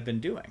anything that I've been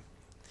doing.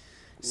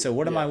 So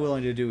what am I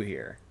willing to do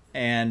here?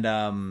 And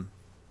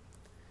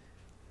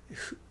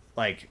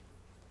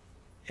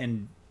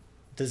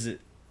does it?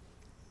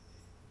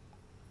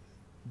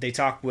 They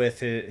talk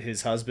with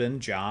his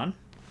husband, John.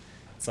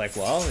 It's like,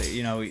 well,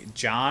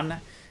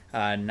 John.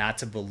 Not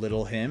to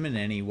belittle him in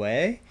any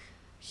way,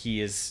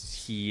 he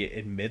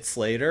admits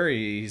later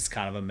he's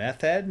kind of a meth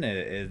head, and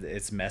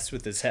it's messed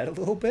with his head a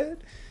little bit.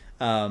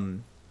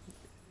 John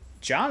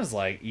is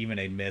like, even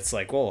admits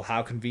like, well,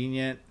 how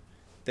convenient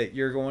that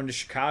you're going to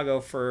Chicago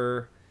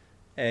for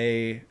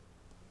a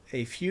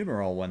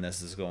funeral when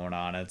this is going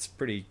on. It's a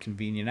pretty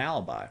convenient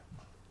alibi.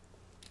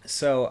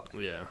 So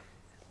yeah,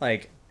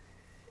 like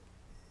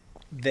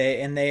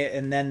then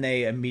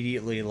they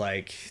immediately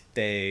like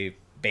they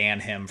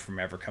ban him from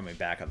ever coming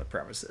back on the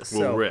premises.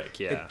 Well, so Rick,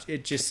 yeah.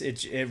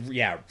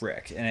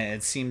 Rick. And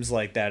it seems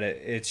like that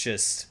it's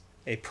just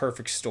a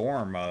perfect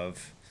storm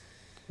of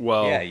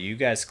Well, yeah, you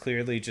guys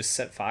clearly just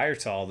set fire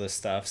to all this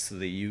stuff so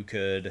that you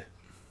could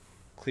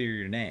clear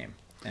your name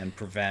and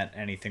prevent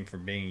anything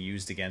from being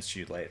used against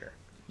you later.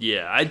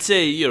 yeah, I'd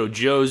say,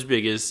 Joe's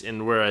biggest,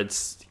 and where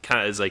it's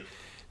kind of is like,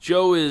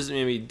 Joe is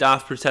maybe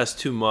doth protest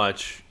too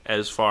much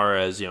as far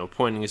as,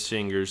 pointing his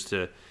fingers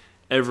to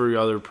every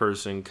other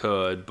person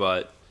could,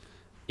 but,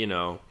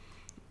 even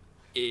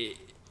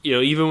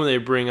when they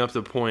bring up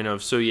the point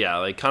of, so yeah,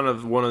 like kind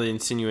of one of the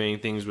insinuating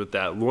things with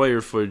that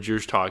lawyer footage you're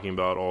talking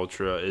about,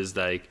 Ultra, is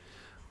like,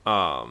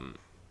 the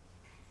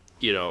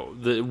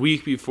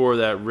week before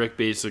that, Rick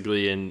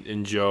basically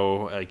and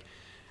Joe like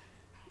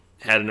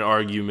had an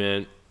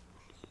argument,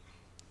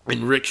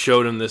 and Rick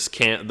showed him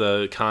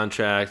the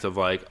contract of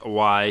like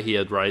why he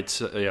had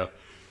rights.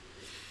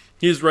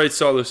 His rights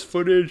to all this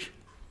footage,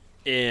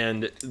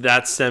 and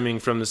that's stemming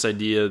from this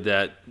idea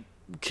that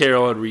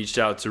Carole had reached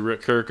out to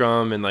Rick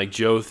Kirkham, and like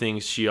Joe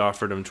thinks she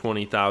offered him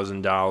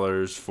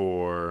 $20,000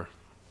 for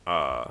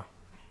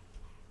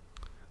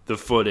the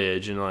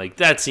footage, and like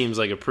that seems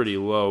like a pretty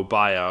low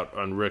buyout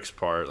on Rick's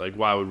part. Like,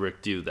 why would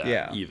Rick do that?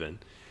 Yeah. Even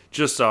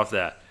just off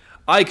that,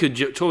 I could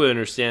totally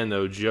understand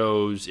though.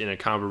 Joe's in a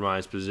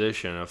compromised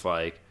position of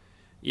like,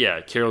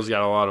 yeah, Carole's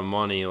got a lot of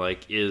money.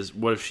 Like,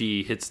 what if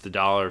she hits the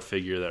dollar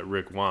figure that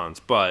Rick wants?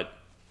 But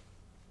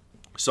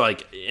so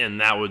like, and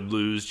that would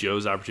lose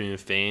Joe's opportunity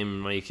of fame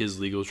and make his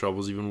legal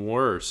troubles even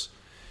worse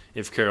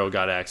if Carole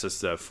got access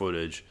to that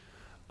footage.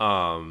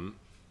 And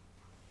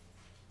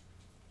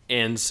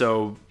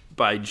so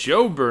by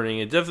Joe burning,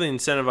 it definitely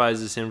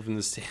incentivizes him from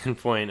the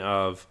standpoint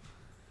of,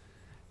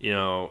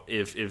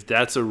 if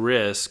that's a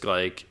risk,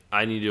 like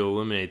I need to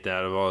eliminate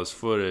that of all his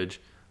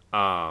footage.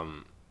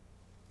 Because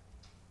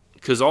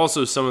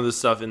also some of the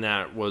stuff in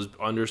that was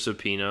under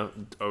subpoena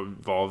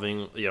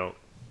involving,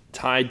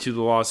 tied to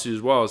the lawsuit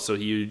as well, so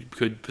he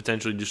could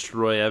potentially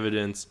destroy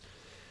evidence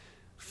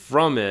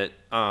from it,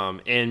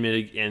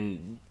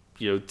 and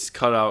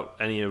cut out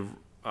any of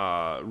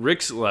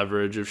Rick's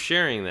leverage of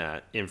sharing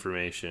that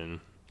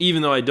information.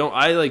 Even though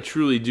I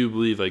truly do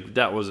believe like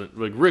that wasn't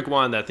like Rick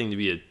wanted that thing to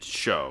be a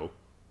show.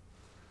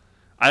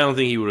 I don't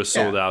think he would have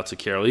sold out to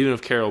Carole, even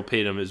if Carole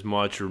paid him as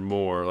much or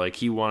more. Like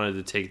he wanted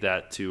to take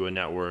that to a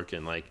network,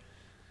 and like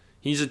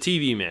he's a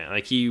TV man.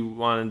 Like he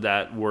wanted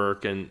that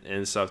work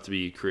and stuff to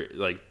be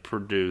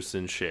produced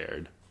and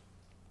shared.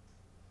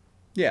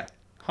 Yeah,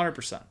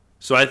 100%.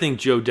 So I think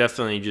Joe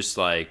definitely just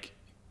like,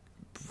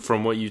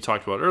 from what you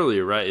talked about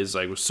earlier, right, is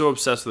like was so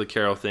obsessed with the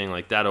Carole thing,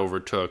 like that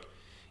overtook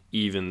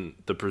even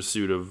the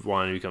pursuit of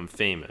wanting to become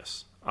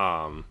famous.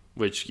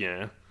 Which,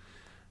 yeah,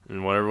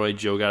 in whatever way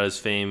Joe got his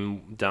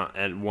fame down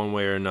at one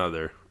way or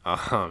another.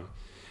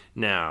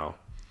 Now,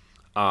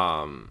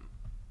 some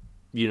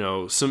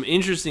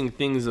interesting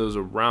things that was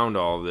around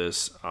all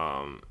this,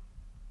 and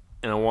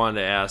I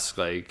wanted to ask,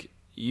 like,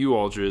 you,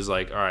 Ultra, is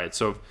like, all right,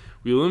 so if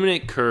we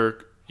eliminate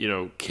Kirk,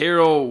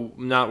 Carole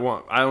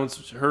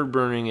her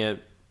burning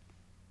it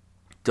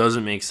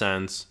doesn't make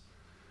sense.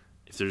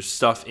 If there's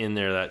stuff in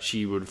there that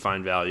she would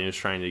find value and is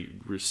trying to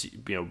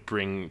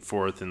bring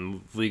forth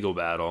in legal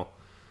battle,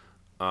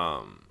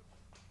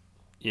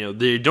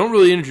 they don't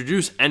really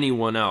introduce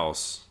anyone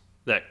else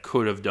that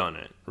could have done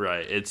it,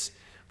 right? It's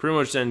pretty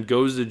much then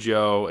goes to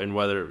Joe, and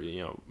whether,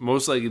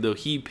 most likely though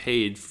he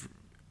paid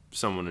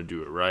someone to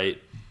do it,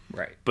 right?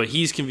 Right. But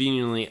he's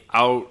conveniently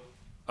out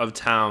of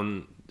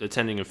town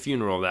attending a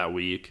funeral that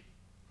week,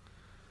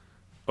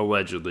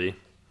 allegedly.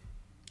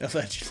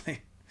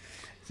 Allegedly.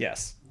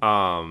 Yes.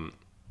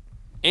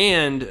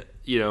 And,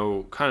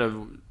 kind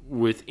of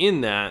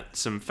within that,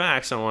 some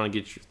facts I want to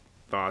get your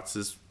thoughts.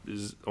 This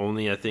is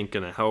only, I think,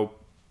 going to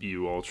help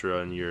you,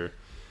 Ultra, and your...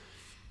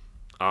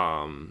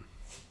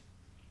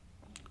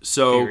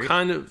 So Theory.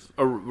 kind of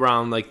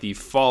around like the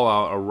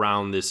fallout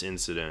around this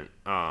incident,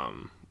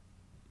 and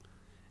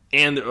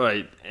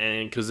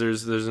because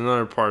there's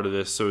another part of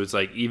this, so it's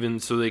like even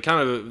so they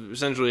kind of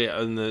essentially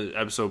in the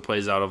episode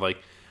plays out of like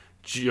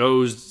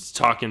Joe's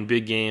talking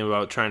big game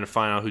about trying to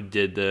find out who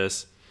did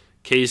this.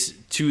 Case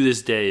to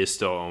this day is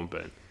still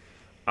open,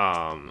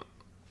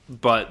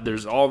 but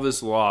there's all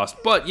this lost.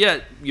 But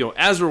yet,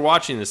 as we're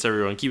watching this,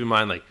 everyone keep in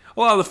mind like a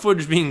lot of the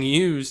footage being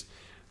used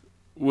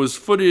was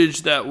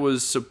footage that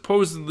was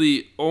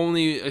supposedly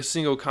only a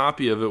single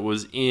copy of it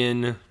was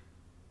in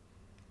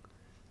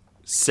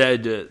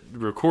said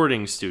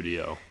recording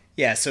studio.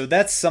 Yeah, so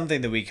that's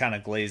something that we kind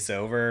of glazed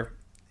over.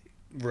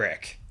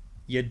 Rick,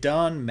 you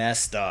done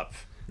messed up.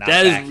 Not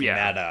backing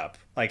that up.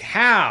 Like,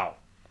 how?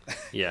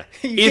 Yeah.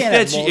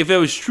 If it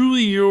was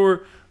truly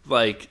your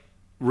like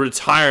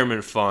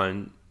retirement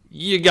fund,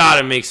 you got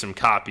to make some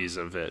copies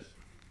of it.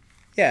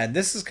 Yeah,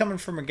 this is coming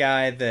from a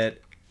guy that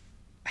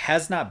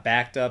has not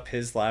backed up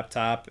his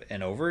laptop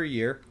in over a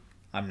year.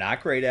 I'm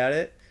not great at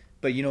it,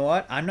 but you know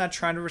what? I'm not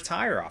trying to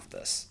retire off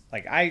this.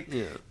 Like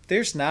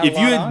there's not. If a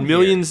lot you had on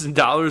millions here. of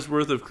dollars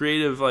worth of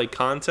creative like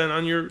content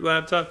on your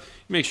laptop,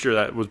 make sure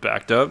that was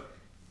backed up.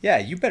 Yeah,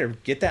 you better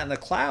get that in the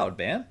cloud,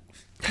 man.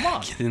 Come on,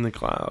 Get in the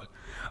cloud.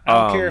 I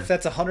don't care if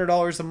that's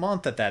 $100 a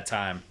month at that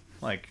time.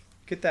 Like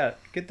get that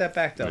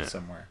backed up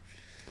somewhere.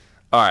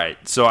 All right,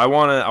 so I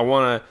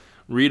wanna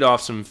read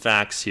off some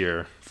facts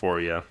here for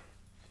you.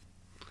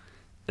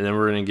 And then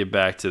we're going to get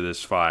back to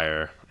this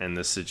fire and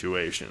this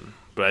situation.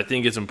 But I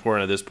think it's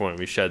important at this point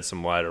we shed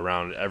some light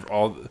around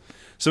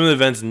some of the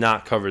events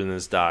not covered in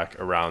this doc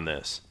around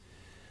this.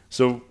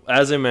 So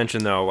as I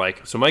mentioned, though,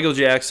 so Michael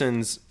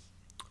Jackson's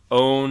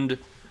owned,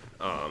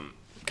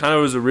 kind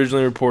of was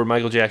originally reported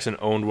Michael Jackson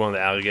owned one of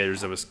the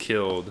alligators that was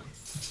killed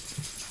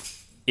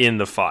in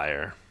the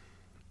fire.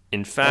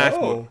 In fact,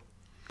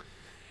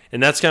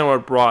 and that's kind of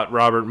what brought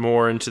Robert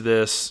Moore into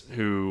this,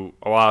 who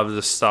a lot of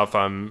the stuff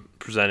I'm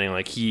presenting,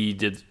 he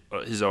did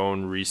his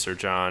own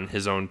research on,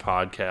 his own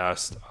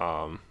podcast.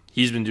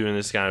 He's been doing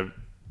this kind of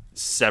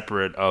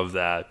separate of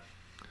that.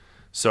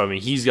 So,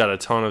 he's got a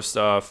ton of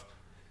stuff.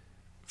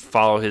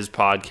 Follow his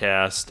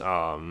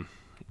podcast,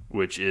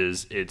 which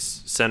it's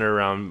centered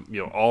around,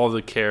 all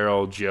the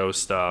Carole, Joe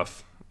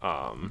stuff.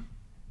 And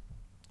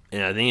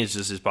I think it's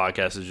just his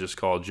podcast is just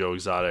called Joe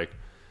Exotic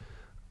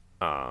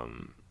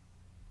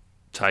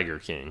Tiger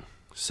King.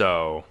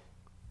 So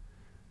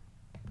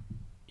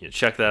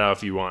check that out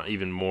if you want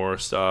even more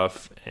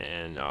stuff.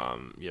 And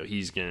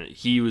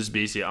he was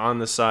basically on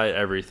the site,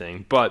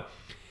 everything. But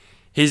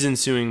his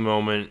ensuing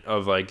moment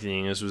of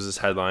this was this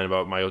headline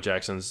about Michael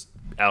Jackson's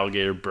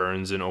alligator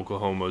burns in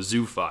Oklahoma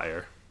zoo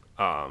fire.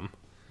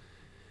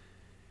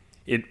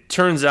 It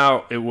turns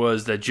out it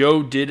was that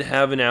Joe did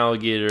have an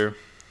alligator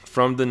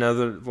from the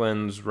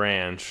Netherlands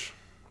ranch,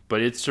 but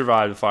it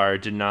survived the fire.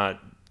 It did not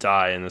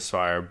die in this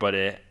fire, but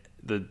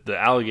the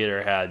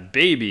alligator had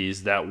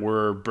babies that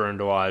were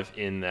burned alive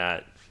in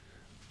that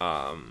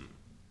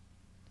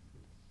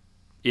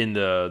in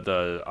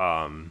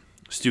the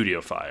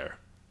studio fire.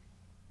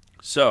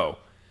 So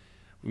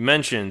we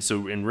mentioned,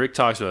 and Rick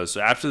talks about this.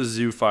 So after the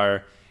zoo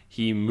fire,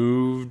 he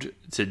moved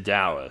to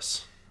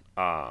Dallas.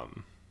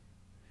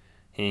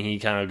 And he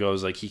kind of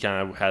goes he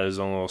kind of had his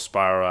own little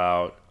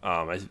spiral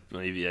out.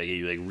 Maybe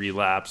he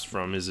relapsed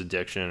from his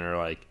addiction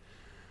or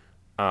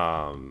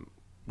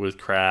with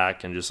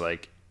crack and just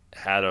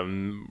had a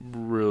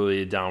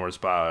really downward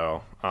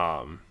spiral.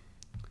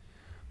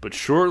 But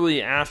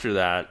shortly after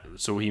that,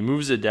 so he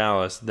moves to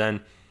Dallas,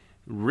 then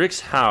Rick's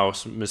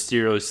house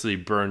mysteriously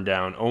burned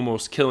down,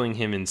 almost killing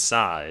him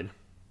inside.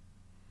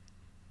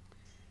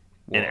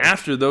 Whoa. And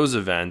after those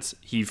events,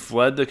 he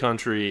fled the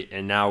country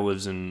and now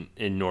lives in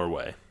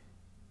Norway.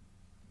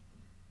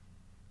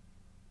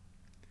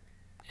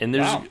 And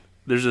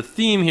there's a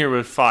theme here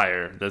with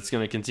fire that's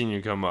going to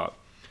continue to come up.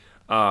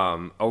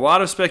 A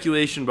lot of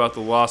speculation about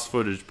the lost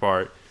footage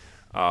part.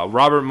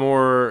 Robert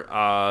Moore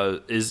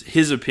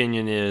his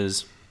opinion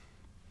is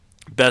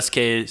best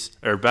guess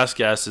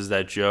is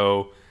that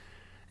Joe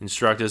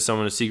instructed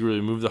someone to secretly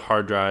remove the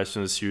hard drives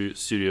from the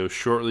studio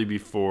shortly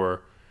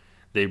before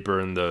they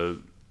burned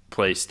the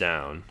place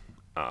down.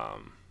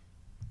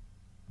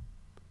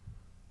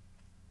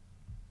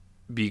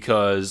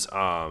 Because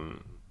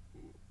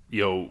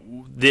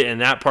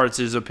and that part's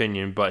his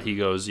opinion, but he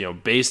goes,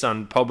 based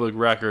on public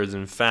records,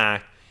 in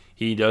fact,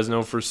 he does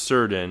know for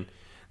certain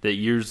that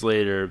years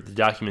later, the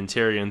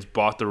documentarians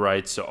bought the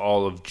rights to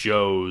all of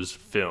Joe's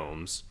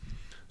films.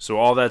 So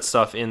all that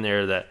stuff in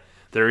there, that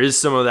there is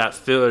some of that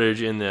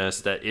footage in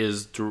this that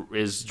is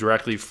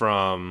directly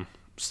from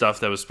stuff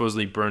that was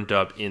supposedly burnt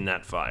up in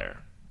that fire.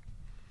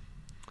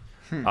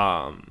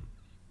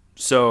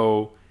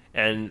 So,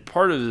 and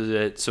part of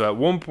it, so at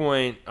one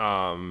point,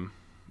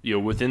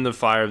 within the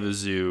fire of the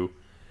zoo,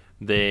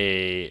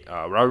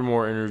 Robert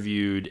Moore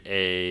interviewed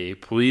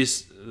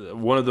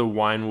one of the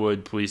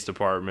Winewood Police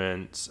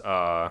Department's,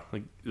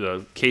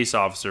 the case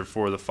officer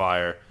for the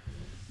fire,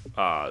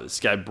 this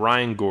guy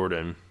Brian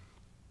Gordon,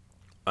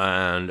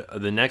 and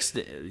the next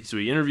day, so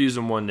he interviews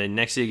him one day.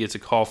 Next day, he gets a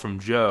call from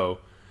Joe,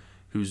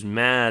 who's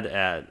mad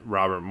at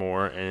Robert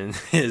Moore and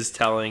is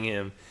telling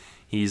him,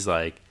 he's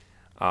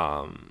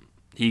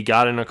he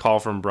got in a call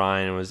from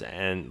Brian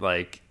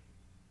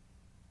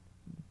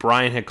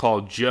Brian had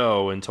called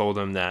Joe and told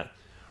him that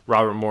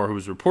Robert Moore, who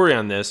was reporting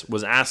on this,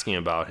 was asking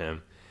about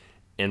him.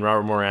 And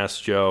Robert Moore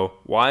asked Joe,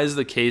 why is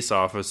the case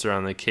officer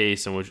on the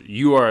case in which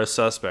you are a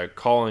suspect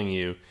calling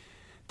you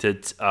to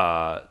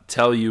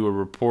tell you a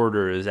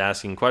reporter is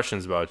asking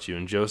questions about you?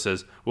 And Joe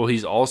says, well,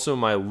 he's also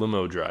my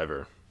limo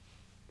driver.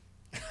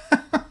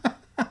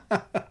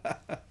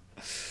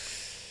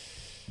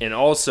 And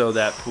also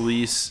that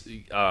police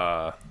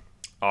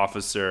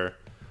officer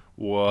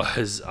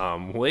was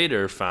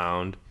later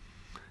found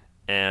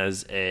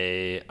as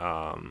a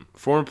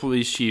former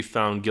police chief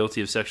found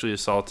guilty of sexually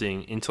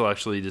assaulting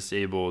intellectually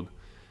disabled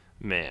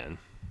man.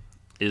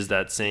 Is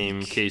that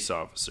same case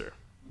officer?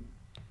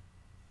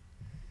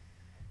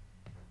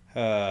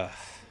 So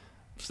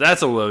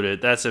that's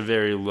a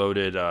very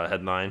loaded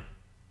headline.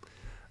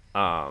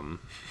 Not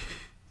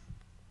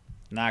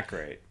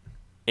great.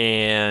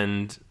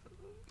 And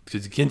to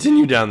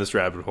continue down this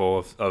rabbit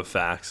hole of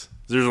facts,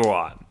 there's a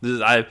lot.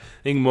 I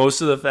think most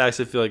of the facts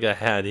I feel like I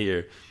had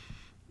here,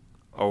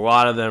 a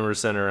lot of them are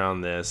centered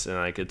around this, and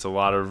it's a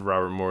lot of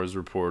Robert Moore's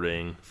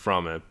reporting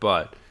from it.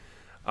 But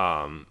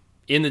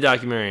in the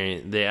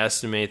documentary, they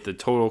estimate the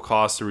total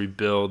cost to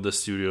rebuild the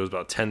studio is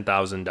about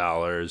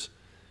 $10,000.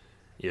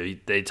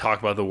 they talk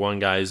about the one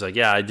guy who's like,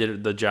 yeah, I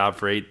did the job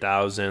for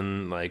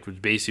 $8,000, like,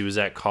 which basically was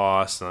at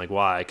cost, and like,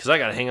 why? Because I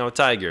got to hang out with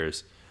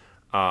tigers.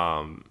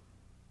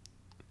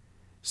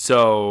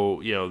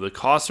 So the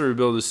cost to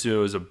rebuild the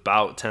studio is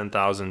about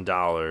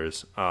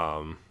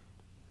 $10,000.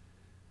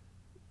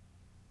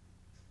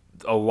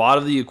 A lot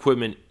of the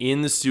equipment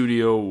in the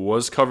studio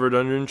was covered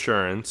under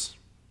insurance.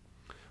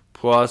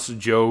 Plus,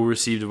 Joe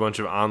received a bunch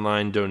of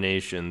online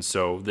donations,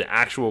 so the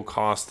actual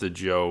cost to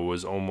Joe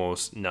was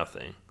almost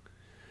nothing.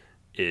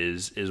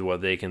 Is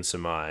what they can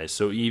surmise.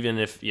 So even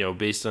if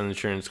based on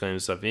insurance claims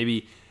and stuff,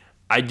 maybe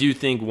I do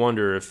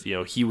wonder if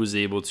he was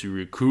able to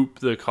recoup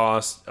the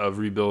cost of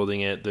rebuilding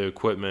it, the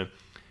equipment,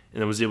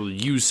 and then was able to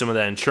use some of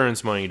that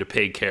insurance money to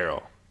pay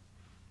Carole.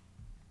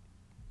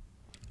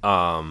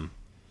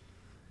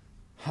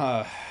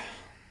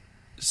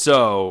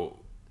 So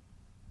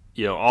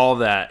all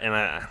that,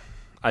 and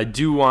I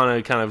do want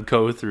to kind of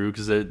go through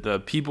because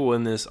the people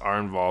in this are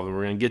involved, and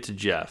we're going to get to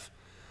Jeff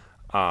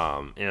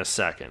in a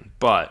second,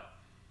 but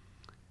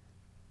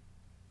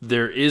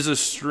there is a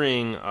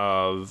string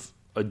of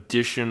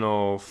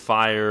additional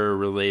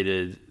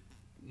fire-related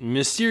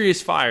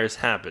mysterious fires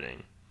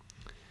happening.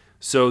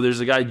 So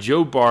there's a guy,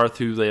 Joe Barth,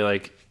 who they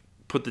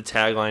put the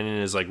tagline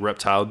in as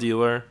reptile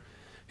dealer,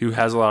 who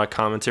has a lot of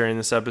commentary in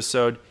this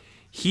episode.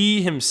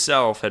 He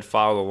himself had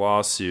filed a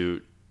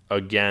lawsuit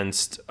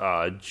against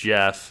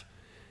Jeff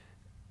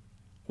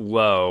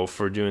Lowe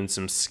for doing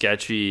some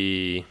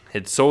sketchy,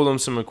 had sold him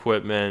some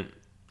equipment,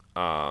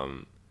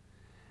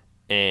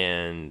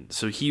 and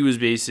so he was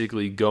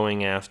basically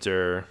going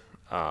after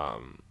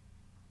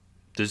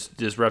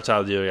this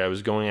reptile dealer guy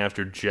was going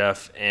after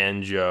Jeff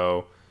and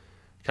Joe,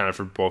 kind of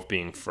for both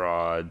being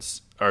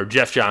frauds. Or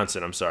Jeff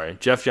Johnson, I'm sorry.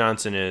 Jeff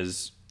Johnson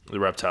is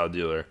the reptile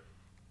dealer.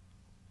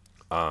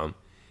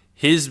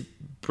 His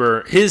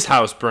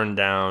house burned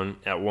down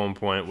at one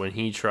point when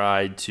he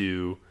tried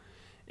to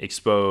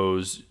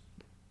expose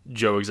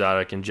Joe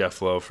Exotic and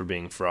Jeff Lowe for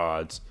being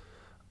frauds.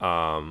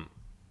 But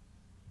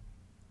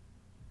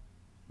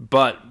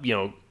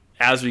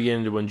as we get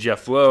into when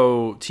Jeff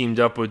Lowe teamed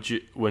up with Joe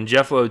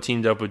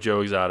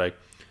Exotic,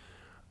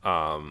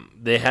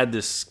 they had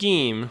this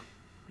scheme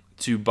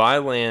to buy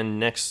land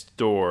next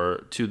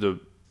door to the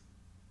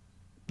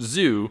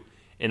zoo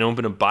and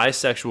open a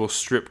bisexual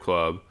strip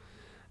club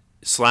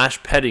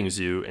 / petting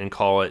zoo and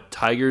call it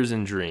Tigers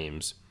and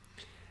Dreams.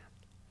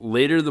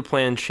 Later, the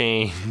plan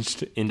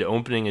changed into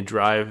opening a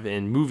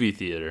drive-in movie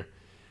theater.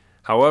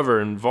 However,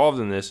 involved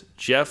in this,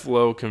 Jeff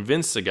Lowe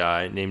convinced a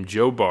guy named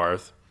Joe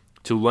Barth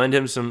to lend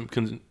him some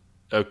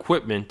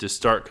equipment to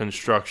start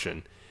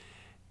construction.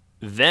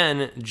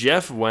 Then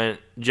Jeff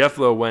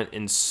Lowe went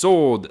and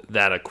sold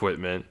that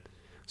equipment.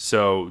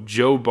 So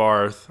Joe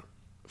Barth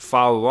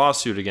filed a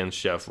lawsuit against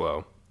Jeff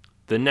Lowe.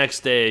 The next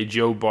day,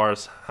 Joe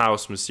Barth's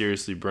house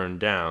mysteriously burned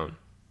down.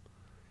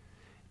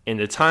 In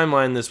the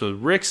timeline, this was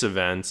Rick's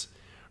events.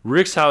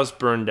 Rick's house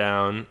burned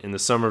down in the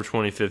summer of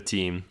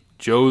 2015.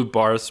 Joe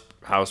Barth's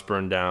house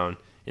burned down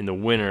in the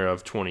winter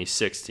of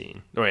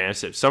 2016. I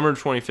said summer of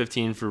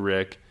 2015 for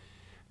Rick,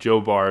 Joe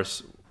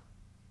Barth's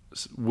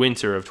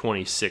winter of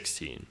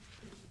 2016.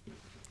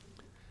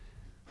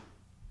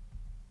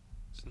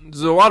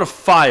 There's a lot of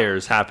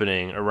fires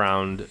happening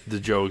around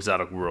the Joe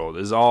Exotic world.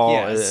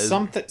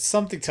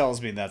 Something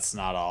tells me that's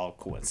not all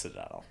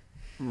coincidental.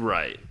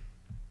 Right.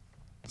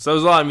 So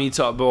there's a lot of meat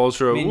talk,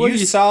 Ultra. I mean,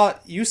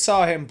 you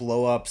saw him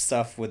blow up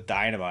stuff with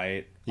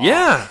dynamite.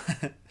 Yeah.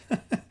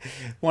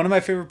 One of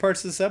my favorite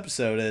parts of this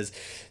episode is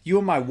you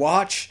and my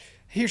watch.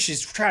 Here,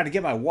 she's trying to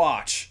get my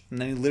watch, and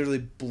then he literally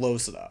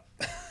blows it up.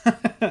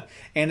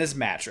 And his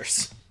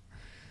mattress.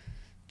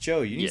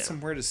 Joe, you need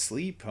somewhere to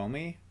sleep,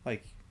 homie.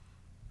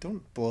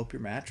 Don't blow up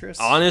your mattress.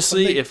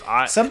 Honestly,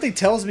 something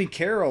tells me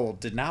Carole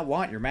did not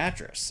want your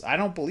mattress. I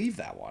don't believe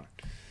that one.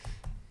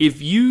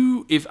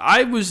 If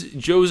I was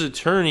Joe's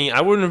attorney, I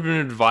wouldn't have been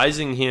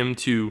advising him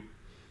to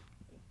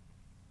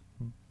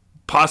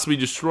possibly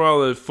destroy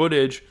all the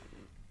footage.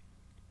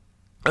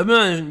 I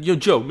mean,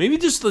 Joe, maybe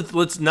just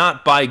let's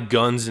not buy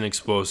guns and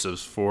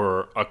explosives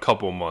for a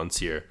couple months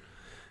here,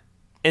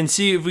 and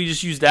see if we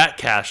just use that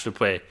cash to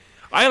play.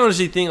 I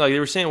honestly think, they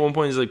were saying at one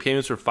point, his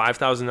payments were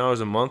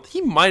 $5,000 a month.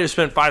 He might have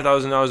spent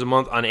 $5,000 a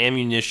month on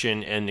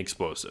ammunition and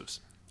explosives.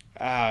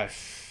 I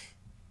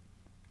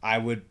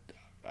would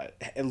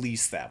at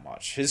least that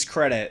much. His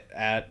credit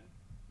at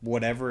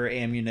whatever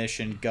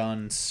ammunition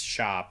guns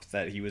shop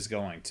that he was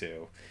going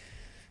to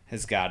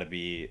has got to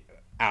be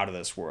out of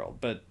this world.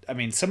 But I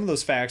mean, some of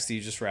those facts that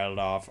you just rattled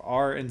off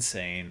are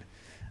insane.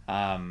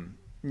 None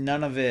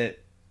of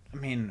it. I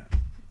mean,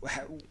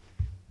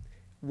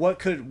 what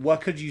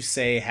could you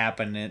say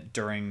happened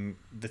during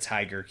the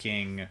Tiger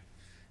King,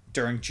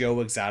 during Joe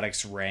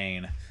Exotic's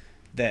reign,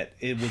 that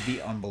it would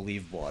be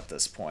unbelievable at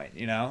this point?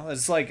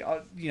 It's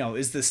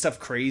is this stuff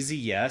crazy?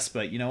 Yes,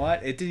 but you know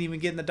what? It didn't even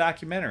get in the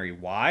documentary.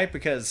 Why?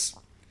 Because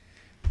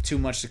too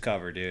much to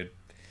cover, dude.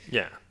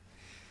 Yeah.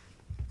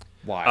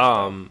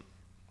 Why?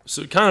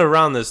 So kind of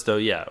around this though,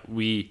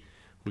 we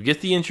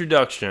get the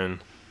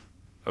introduction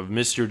of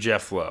Mr.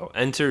 Jeff Lowe.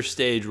 Enter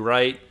stage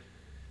right.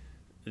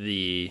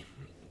 the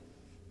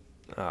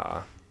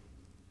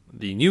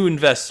new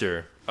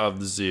investor of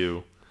the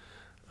zoo,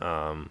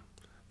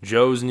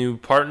 Joe's new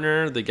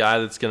partner, the guy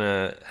that's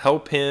gonna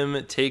help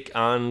him take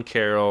on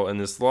Carole in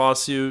this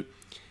lawsuit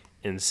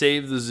and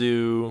save the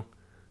zoo.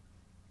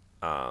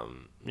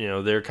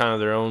 They're kind of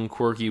their own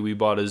quirky "we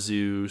bought a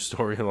zoo"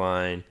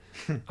 storyline.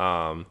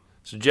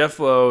 So Jeff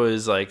Lowe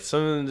is like,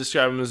 some of them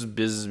describe him as a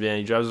businessman.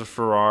 He drives a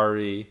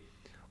Ferrari,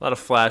 a lot of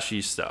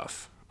flashy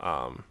stuff.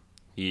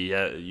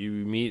 You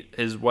meet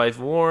his wife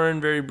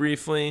Lauren very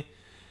briefly,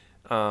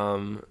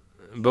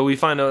 but we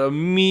find out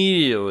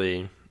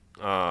immediately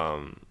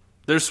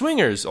they're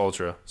swingers,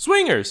 ultra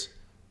swingers.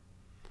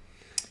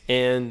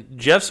 And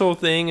Jeff's whole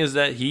thing is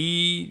that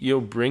he,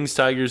 brings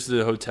tigers to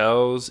the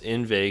hotels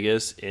in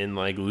Vegas in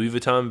like Louis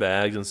Vuitton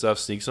bags and stuff,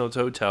 sneaks them to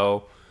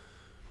hotel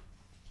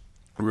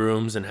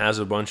rooms and has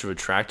a bunch of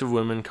attractive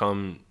women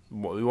come,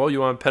 well, you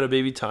want to pet a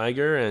baby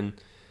tiger? And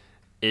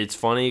it's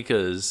funny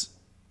because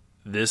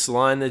this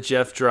line that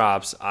Jeff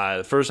drops,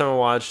 the first time I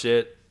watched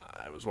it,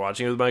 I was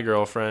watching it with my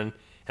girlfriend,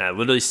 and I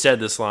literally said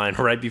this line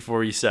right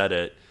before he said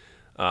it,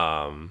 which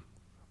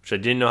I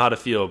didn't know how to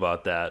feel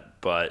about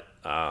that, but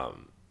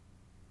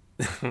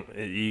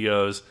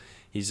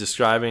he's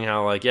describing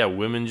how, like, yeah,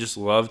 women just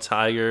love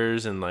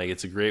tigers, and, like,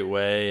 it's a great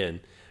way, and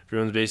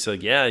everyone's basically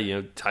like,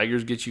 yeah,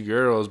 tigers get you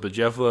girls, but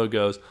Jeff Lowe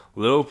goes,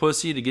 little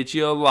pussy to get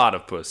you a lot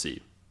of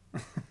pussy.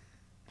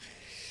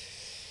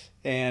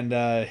 And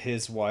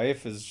his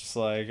wife is just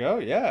like, oh,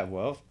 yeah,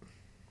 well,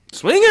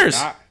 swingers!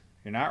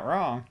 You're not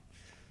wrong.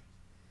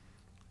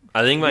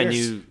 I think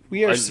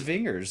we are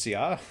swingers,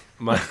 yeah.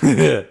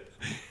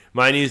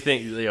 My new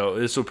thing,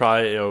 this will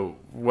probably,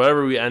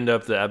 whatever we end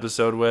up the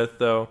episode with,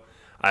 though,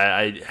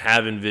 I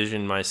have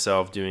envisioned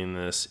myself doing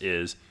this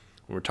is,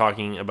 we're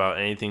talking about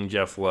anything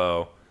Jeff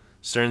Lowe,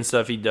 certain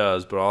stuff he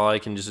does, but all I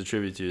can just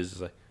attribute to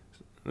is like,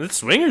 it's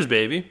swingers,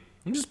 baby.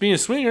 I'm just being a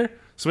swinger.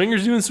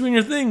 Swingers doing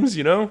swinger things,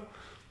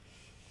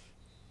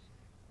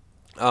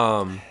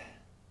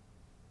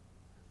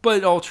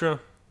 But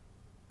Ultra,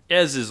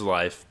 as is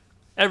life,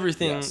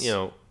 everything, yes.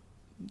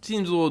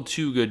 Seems a little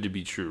too good to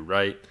be true,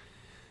 right?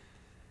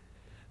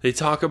 They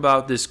talk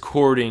about this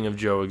courting of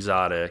Joe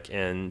Exotic,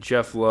 and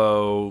Jeff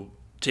Lowe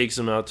takes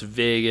him out to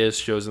Vegas,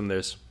 shows him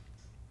this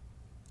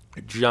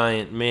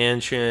giant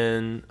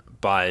mansion,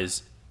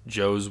 buys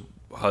Joe's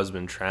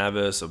husband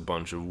Travis a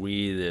bunch of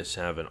weed. They just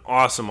have an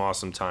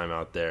awesome time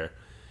out there,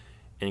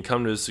 and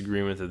come to this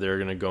agreement that they're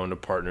going to go into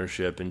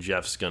partnership, and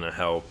Jeff's going to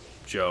help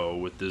Joe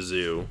with the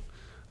zoo.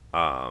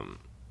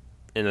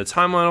 In the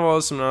timeline of all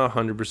this, I'm not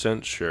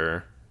 100%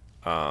 sure.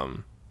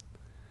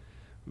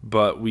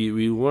 But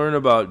we learn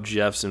about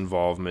Jeff's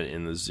involvement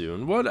in the zoo.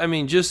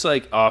 And just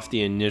like off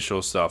the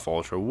initial stuff,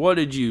 Ultra, what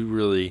did you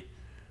really,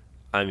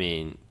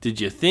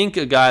 did you think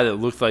a guy that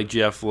looked like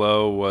Jeff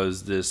Lowe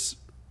was this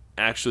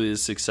actually a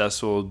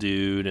successful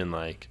dude and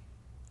like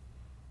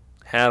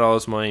had all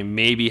this money,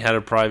 maybe had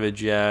a private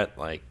jet?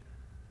 Like,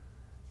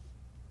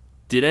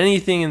 did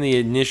anything in the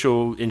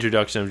initial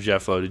introduction of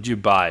Jeff Lowe, did you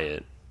buy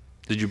it?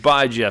 Did you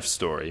buy Jeff's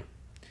story?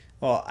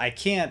 Well, I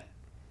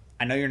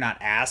know you're not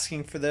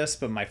asking for this,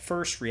 but my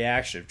first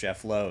reaction of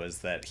Jeff Lowe is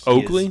that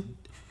he is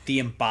the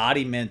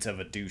embodiment of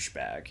a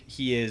douchebag.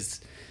 He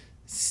is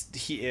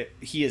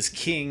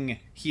king.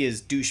 He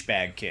is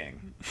douchebag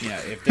king.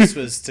 If this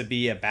was to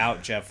be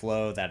about Jeff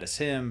Lowe, that is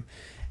him.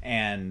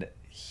 And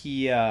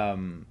he,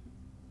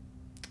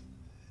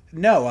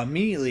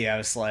 immediately I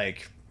was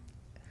like,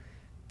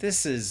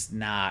 this is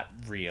not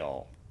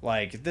real.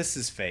 Like, this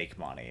is fake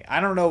money. I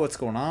don't know what's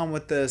going on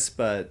with this,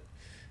 but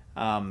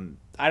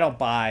I don't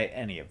buy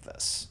any of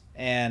this.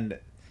 And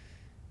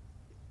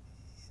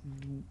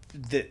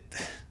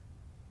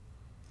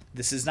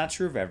this is not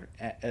true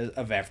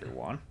of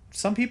everyone.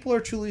 Some people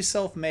are truly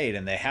self-made,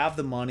 and they have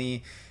the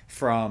money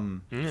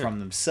from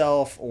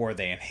themselves, or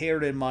they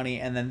inherited money,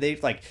 and then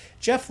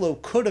Jeff Lowe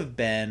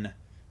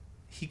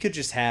he could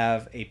just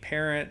have a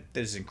parent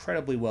that is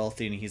incredibly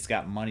wealthy, and he's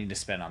got money to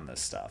spend on this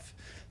stuff.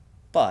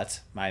 But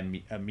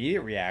my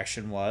immediate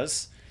reaction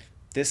was,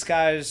 this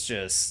guy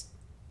is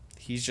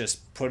he's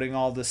just putting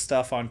all this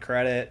stuff on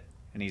credit,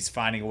 and he's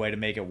finding a way to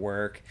make it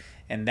work.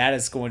 And that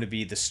is going to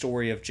be the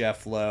story of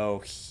Jeff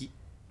Lowe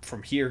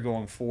from here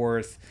going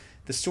forth.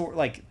 The story,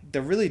 like,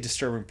 the really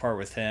disturbing part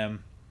with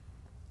him,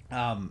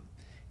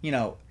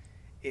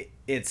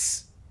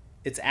 it's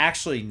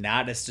actually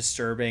not as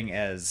disturbing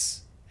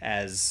as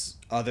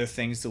other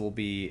things that will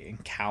be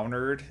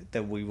encountered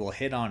that we will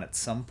hit on at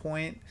some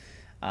point.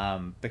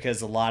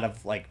 Because a lot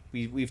of, like,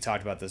 we've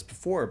talked about this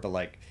before, but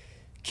like,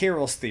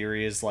 Carole's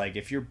theory is like,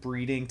 if you're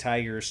breeding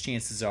tigers,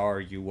 chances are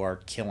you are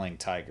killing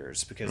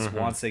tigers, because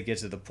once they get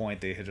to the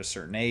point they hit a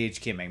certain age,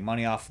 can't make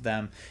money off of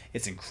them,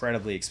 it's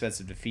incredibly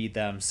expensive to feed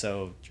them,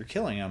 so you're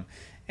killing them.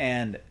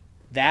 And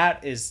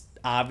that is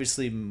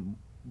obviously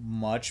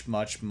much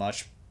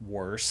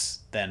worse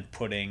than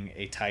putting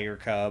a tiger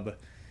cub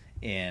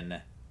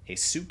in a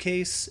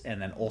suitcase and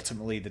then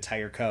ultimately the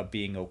tiger cub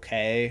being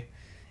okay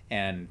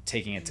and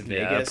taking it to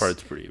Vegas. Yeah, that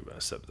part's pretty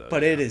messed up, though.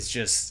 But it is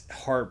just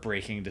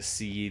heartbreaking to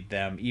see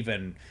them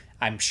even...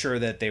 I'm sure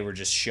that they were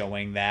just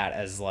showing that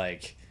as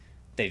like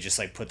they just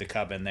like put the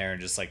cup in there and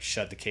just like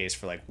shut the case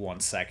for like 1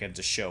 second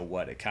to show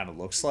what it kind of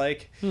looks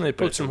like. They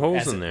put some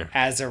holes in there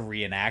as a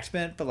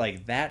reenactment, but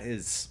like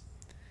it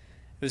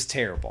was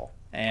terrible.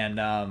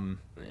 And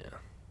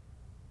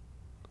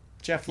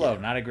Jeff Lowe,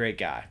 not a great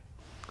guy.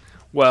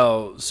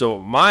 Well, so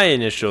my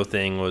initial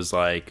thing was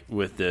like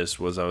with this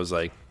was I was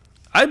like,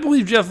 I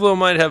believe Jeff Lowe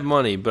might have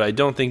money, but I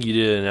don't think he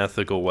did it in an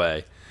ethical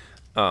way.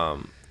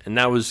 And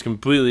that was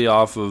completely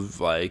off of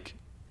like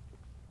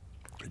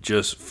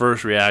just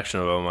first reaction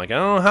of him. Like, I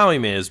don't know how he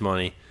made his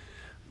money.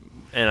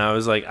 And I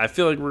was like, I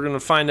feel like we're going to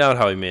find out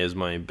how he made his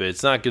money, but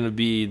it's not going to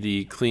be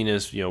the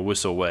cleanest,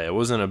 whistle way. It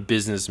wasn't a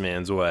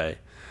businessman's way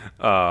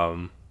at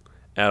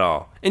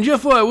all. And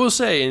Jeff Lowe, I will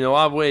say, in a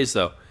lot of ways,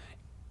 though,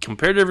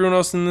 compared to everyone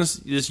else in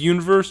this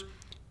universe,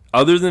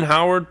 other than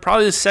Howard,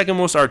 probably the second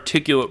most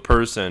articulate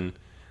person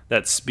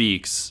that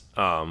speaks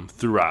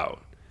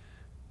throughout.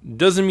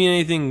 Doesn't mean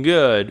anything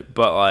good,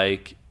 but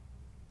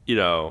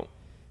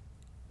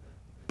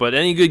but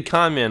any good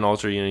con man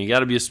ultra, you got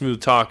to be a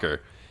smooth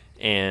talker.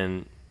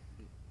 And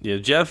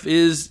Jeff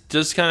is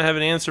just kind of have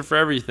an answer for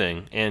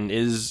everything and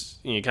is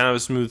kind of a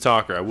smooth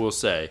talker, I will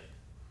say.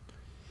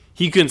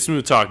 He couldn't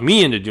smooth talk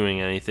me into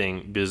doing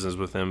anything business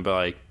with him,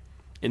 but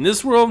in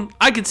this world,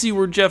 I could see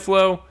where Jeff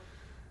Lowe,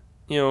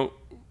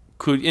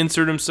 could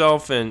insert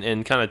himself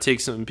and kind of take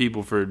some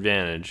people for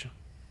advantage.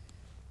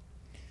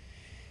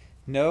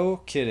 No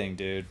kidding,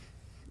 dude.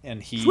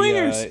 And he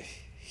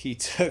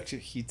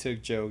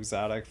took Joe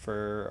Exotic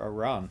for a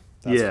run.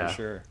 That's for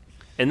sure.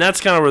 And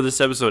that's kind of where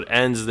this episode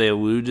ends. They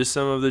allude to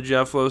some of the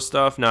Jeff Lowe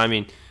stuff. Now, I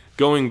mean,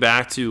 going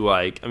back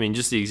to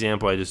just the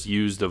example I just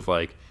used of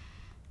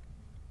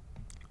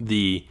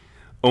the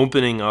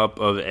opening up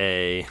of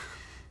a.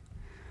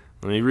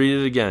 Let me read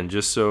it again,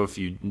 just so if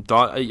you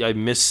thought I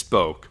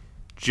misspoke.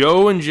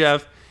 Joe and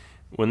Jeff,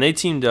 when they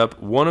teamed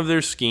up, one of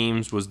their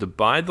schemes was to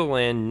buy the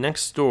land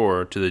next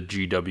door to the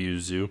GW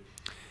Zoo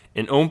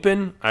and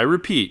open, I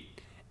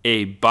repeat,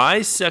 a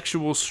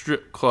bisexual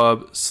strip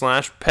club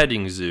 /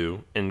 petting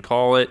zoo and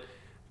call it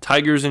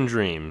Tigers and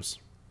Dreams.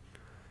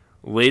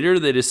 Later,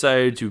 they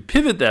decided to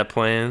pivot that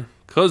plan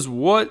because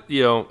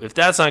if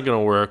that's not going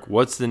to work,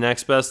 what's the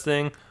next best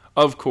thing?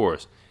 Of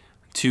course,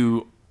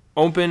 to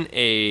open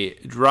a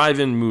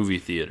drive-in movie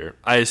theater.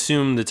 I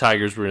assume the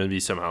Tigers were going to be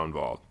somehow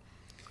involved.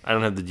 I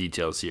don't have the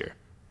details here.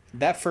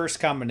 That first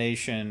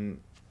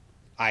combination,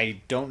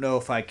 I don't know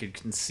if I could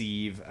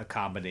conceive a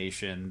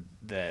combination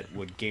that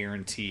would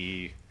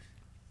guarantee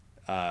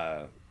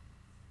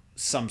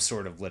some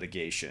sort of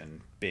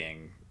litigation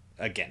being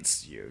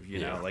against you.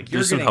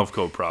 There's some health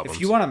code problems.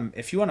 If you want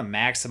to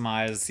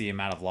maximize the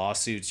amount of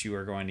lawsuits, you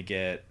are going to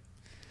get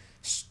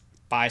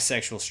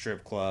bisexual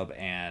strip club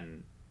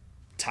and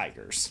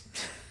tigers.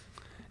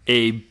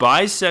 A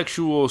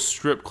bisexual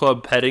strip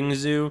club petting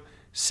zoo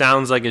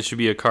sounds like it should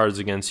be a Cards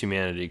Against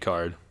Humanity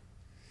card.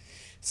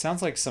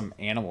 Sounds like some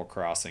Animal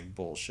Crossing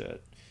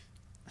bullshit.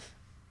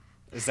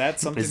 Is that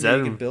something that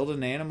you can build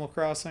in Animal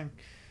Crossing?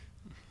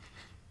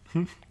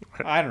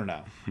 I don't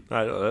know.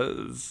 That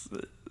was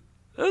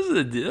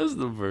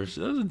the verse.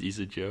 That was a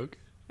decent joke.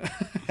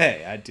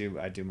 Hey, I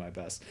do my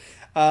best.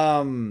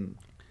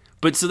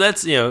 But so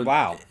that's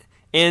wow.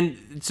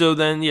 And so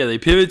then they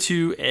pivot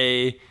to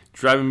a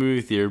drive-in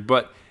movie theater,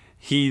 but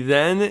he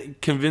then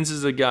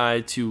convinces a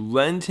guy to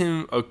lend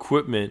him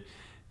equipment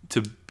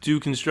to do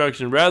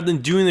construction. Rather than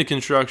doing the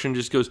construction,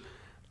 just goes,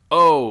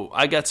 "Oh,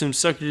 I got some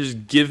sucker,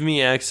 just give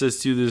me access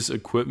to this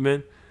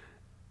equipment,"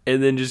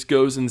 and then just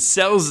goes and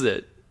sells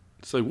it.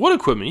 It's like, what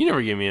equipment? You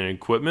never gave me any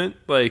equipment.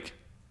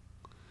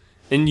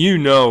 And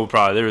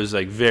probably there was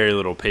very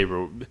little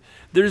paper.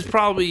 There's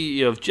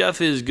probably if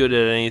Jeff is good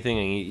at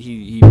anything,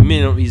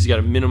 he's got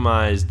a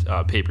minimized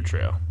paper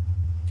trail.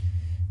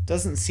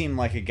 Doesn't seem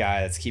like a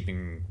guy that's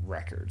keeping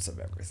records of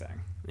everything.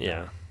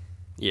 Yeah.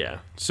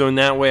 So in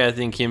that way, I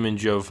think him and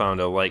Joe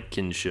found a like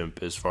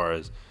kinship as far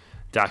as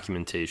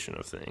documentation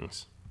of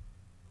things.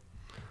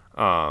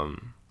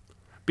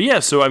 But yeah,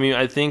 so I mean,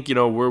 I think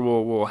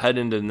we'll head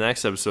into the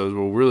next episode.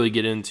 We'll really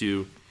get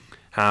into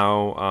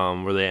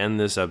how where they end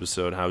this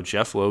episode, how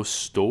Jeff Lowe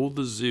stole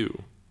the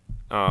zoo,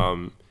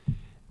 and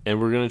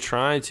we're gonna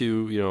try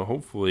to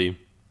hopefully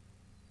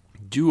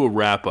do a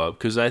wrap up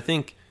because I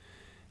think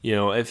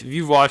if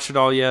you've watched it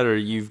all yet or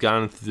you've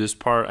gotten through this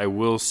part, I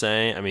will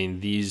say, I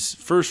mean, these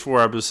first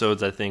 4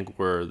 episodes I think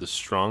were the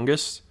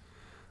strongest,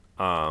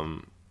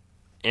 and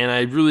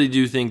I really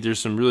do think there's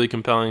some really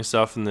compelling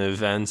stuff in the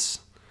events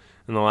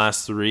in the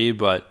last 3,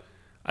 but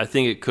I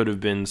think it could have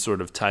been sort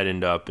of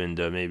tightened up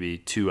into maybe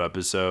 2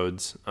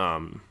 episodes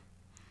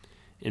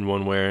in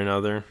one way or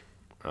another.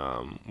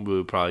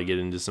 We'll probably get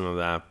into some of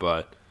that,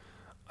 but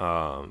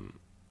I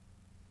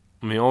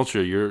mean,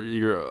 Ultra,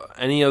 your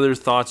any other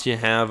thoughts you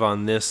have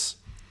on this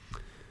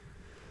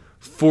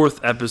 4th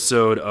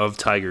episode of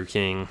Tiger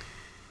King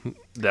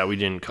that we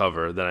didn't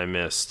cover that I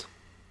missed?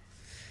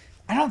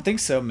 I don't think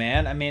so,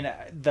 man. I mean,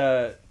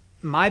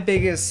 my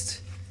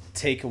biggest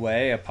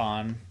takeaway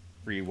upon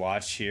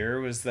rewatch here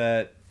was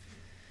that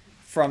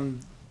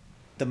from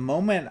the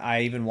moment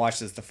I even watched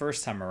this the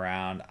first time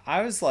around,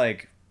 I was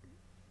like,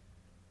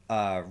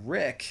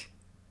 Rick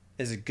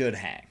is a good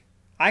hang.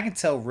 I can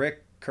tell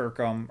Rick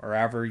Kirkham, or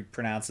however you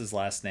pronounce his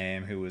last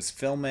name, who was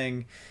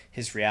filming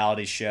his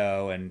reality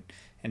show and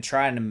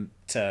trying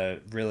to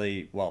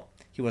really, well,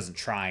 he wasn't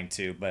trying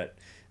to, but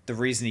the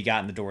reason he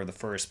got in the door in the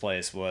first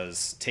place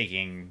was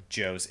taking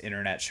Joe's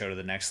internet show to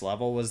the next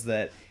level, was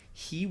that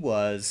he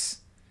was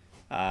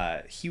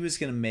going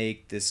to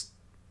make this,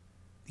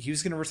 he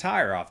was going to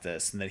retire off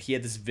this, and that he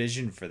had this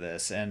vision for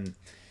this. And,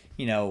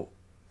 you know,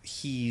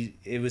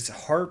 it was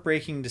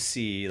heartbreaking to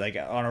see, like,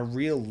 on a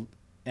real,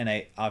 and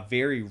a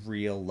very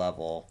real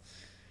level,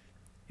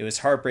 it was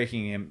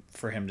heartbreaking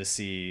for him to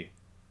say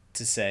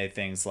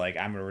things like,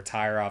 I'm going to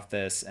retire off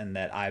this, and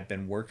that I've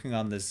been working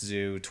on this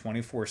zoo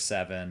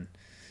 24/7,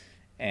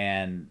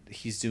 and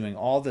he's doing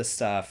all this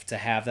stuff to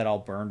have that all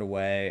burned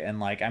away. And,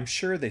 like, I'm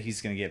sure that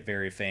he's going to get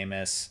very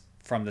famous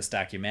from this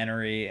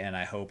documentary, and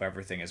I hope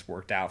everything has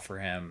worked out for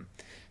him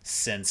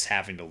since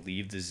having to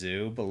leave the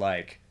zoo. But,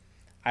 like,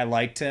 I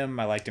liked him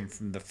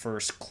from the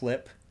first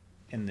clip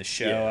in the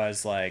show. Yeah. I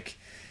was like,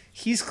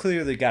 he's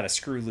clearly got a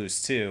screw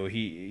loose too.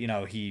 He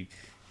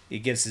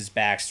gives his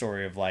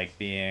backstory of, like,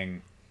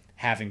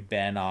 having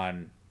been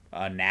on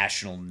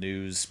national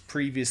news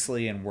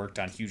previously and worked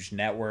on huge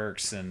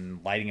networks and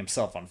lighting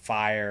himself on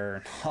fire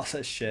and all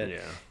this shit.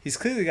 Yeah. He's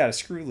clearly got a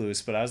screw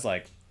loose, but I was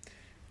like,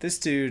 this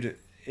dude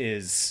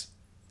is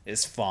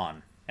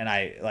fun. And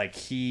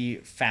he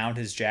found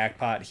his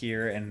jackpot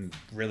here and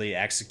really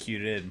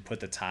executed and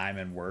put the time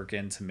and work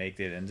in to make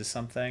it into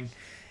something.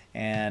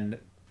 And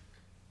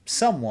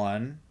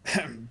someone,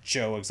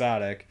 Joe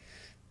Exotic,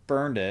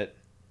 burned it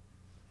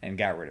and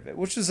got rid of it,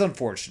 which was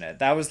unfortunate.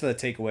 That was the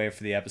takeaway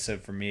for the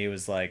episode for me. It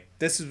was like,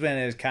 this is when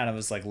it kind of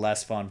was like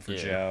less fun for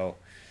Joe,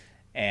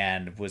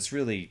 and was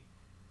really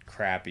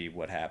crappy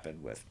what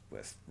happened with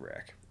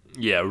Rick.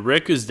 Yeah,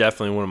 Rick is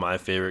definitely one of my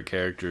favorite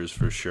characters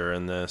for sure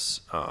in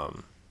this.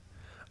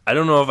 I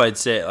don't know if I'd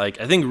say,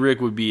 like, I think Rick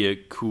would be a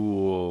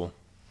cool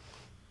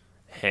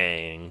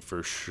hang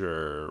for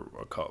sure,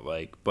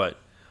 but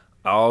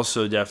I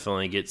also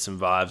definitely get some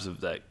vibes of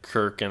that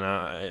Kirk and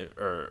I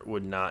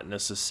would not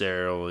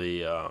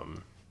necessarily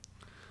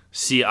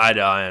see eye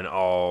to eye on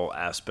all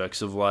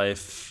aspects of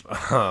life.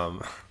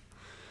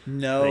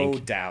 No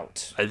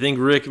doubt. I think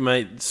Rick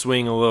might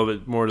swing a little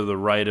bit more to the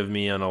right of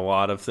me on a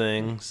lot of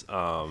things.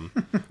 So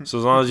as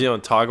long as you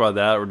don't talk about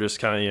that, we're just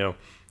kind of,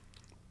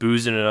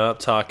 boozing it up,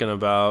 talking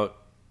about,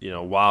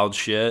 wild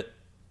shit,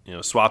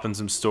 swapping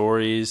some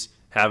stories,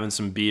 having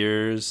some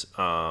beers.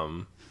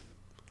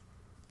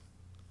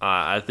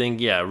 I think,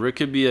 Rick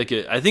could be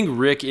I think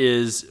Rick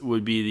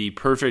would be the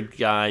perfect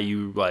guy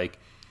you, like,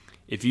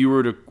 if you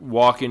were to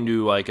walk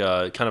into, like,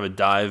 a kind of a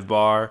dive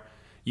bar,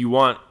 you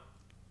want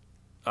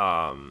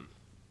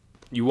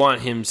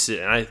him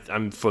sitting.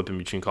 I'm flipping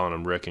between calling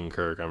him Rick and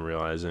Kirk, I'm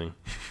realizing.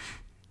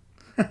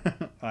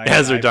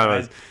 As we're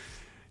talking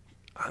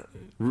about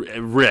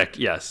Rick,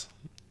 yes.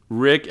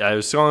 Rick, I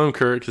was calling him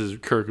Kirk because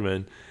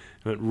Kirkman.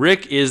 But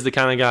Rick is the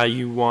kind of guy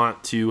you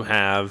want to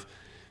have.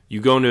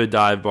 You go into a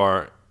dive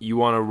bar, you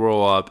want to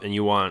roll up, and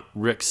you want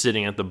Rick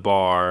sitting at the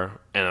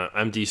bar and an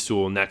empty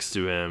stool next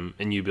to him,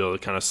 and you be able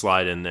to kind of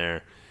slide in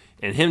there.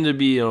 And him to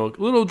be, a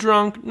little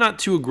drunk, not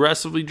too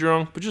aggressively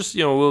drunk, but just, a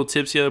little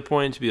tipsy at a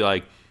point, to be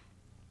like,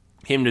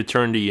 him to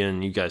turn to you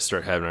and you guys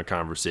start having a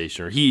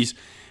conversation. Or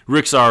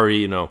Rick's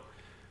already,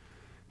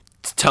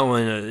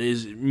 telling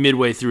is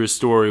midway through a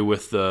story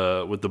with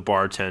the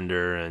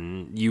bartender,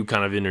 and you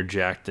kind of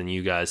interject, and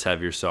you guys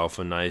have yourself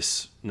a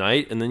nice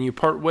night, and then you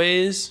part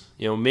ways,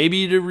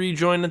 maybe to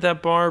rejoin at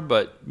that bar,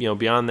 but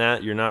beyond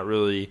that, you're not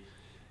going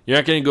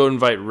to go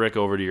invite Rick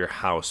over to your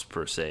house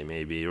per se,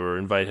 maybe, or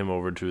invite him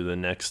over to the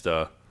next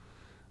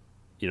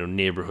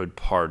neighborhood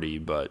party,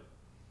 but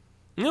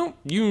you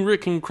and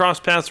Rick can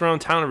cross paths around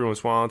town every once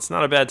in a while. It's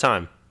not a bad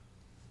time.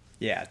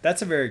 Yeah,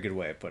 that's a very good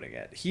way of putting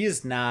it. He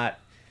is not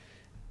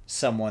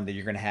someone that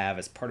you're going to have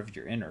as part of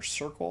your inner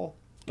circle,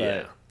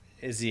 but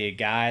is he a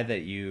guy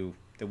that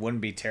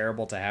wouldn't be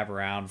terrible to have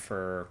around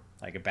for,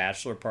 like, a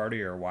bachelor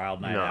party or a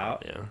wild night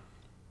out?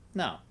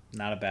 No,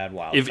 not a bad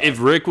wild night. If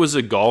Rick was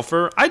a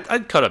golfer,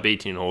 I'd cut up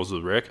 18 holes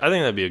with Rick. I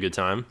think that'd be a good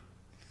time.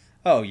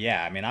 Oh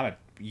yeah, I mean,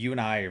 you and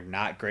I are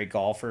not great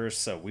golfers,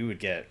 so we would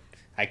get.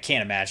 I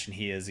can't imagine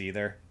he is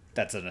either.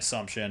 That's an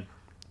assumption.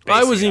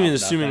 I wasn't even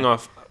assuming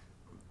off.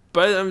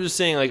 But I'm just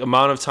saying, like,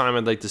 amount of time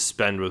I'd like to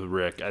spend with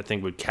Rick, I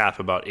think would cap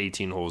about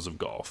 18 holes of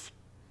golf.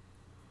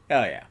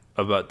 Oh, yeah.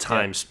 About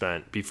time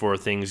spent before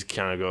things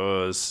kind of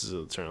go, this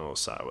will turn a little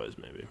sideways,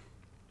 maybe.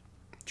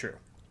 True.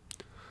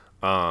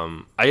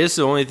 I guess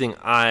the only thing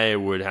I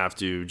would have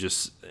to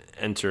just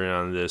enter in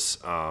on this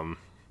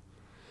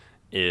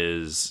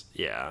is,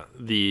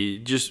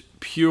 the just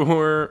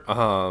pure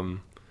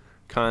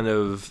kind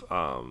of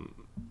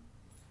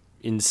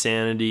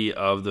insanity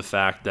of the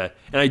fact that,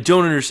 and I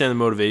don't understand the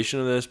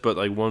motivation of this, but,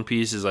 like, one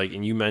piece is, like,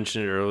 and you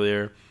mentioned it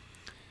earlier,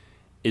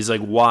 is,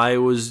 like, why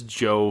was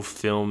Joe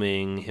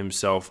filming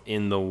himself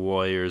in the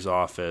lawyer's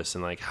office,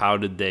 and, like, how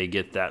did they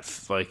get that,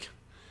 like,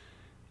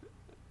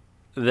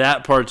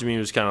 that part to me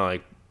was kind of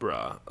like,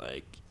 bruh,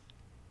 like,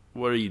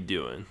 what are you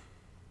doing?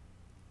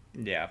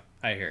 Yeah,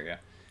 I hear you.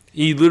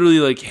 He literally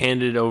like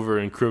handed over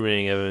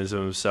incriminating evidence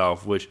of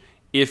himself, which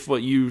if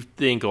what you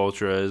think,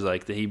 Ultra, is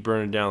like that he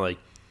burned it down, like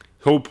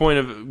the whole point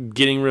of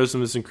getting rid of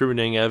some of this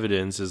incriminating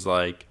evidence is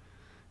like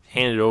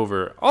handed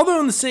over. Although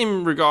in the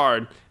same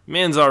regard,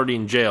 man's already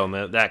in jail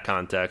in that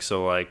context,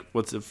 so like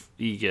what's if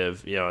he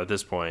give, at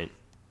this point?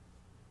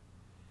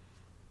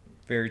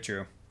 Very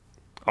true.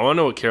 I want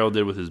to know what Carole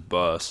did with his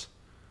bus.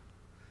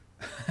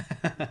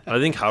 I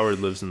think Howard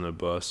lives in the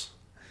bus.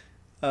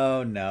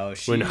 Oh, no.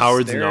 When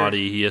Howard's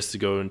naughty, he has to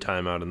go in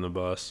timeout in the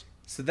bus.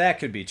 So that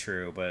could be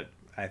true, but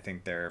I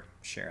think they're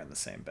sharing the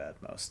same bed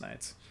most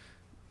nights.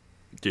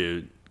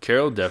 Dude,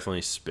 Carole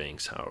definitely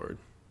spanks Howard.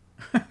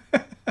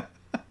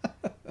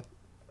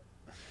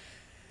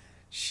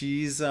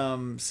 She's, I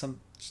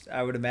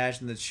would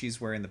imagine that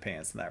she's wearing the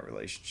pants in that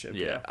relationship.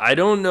 Yeah. I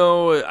don't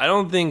know. I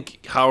don't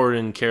think Howard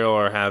and Carole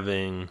are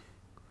having...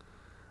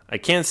 I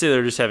can't say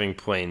they're just having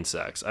plain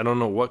sex. I don't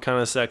know what kind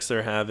of sex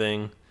they're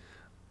having.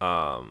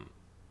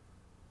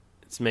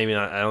 It's maybe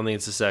not. I don't think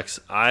it's a sex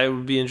I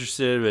would be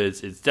interested,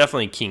 but it's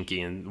definitely kinky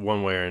in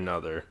one way or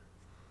another.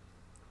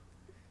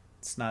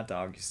 It's not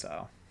doggy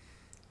style.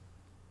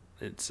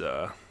 It's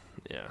yeah.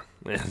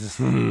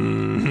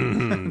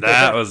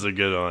 That was a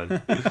good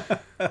one.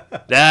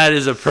 That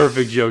is a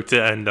perfect joke to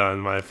end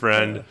on, my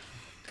friend.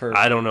 Perfect.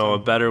 I don't know a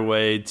better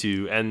way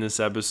to end this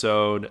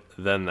episode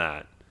than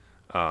that.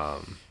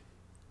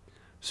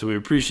 So we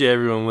appreciate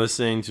everyone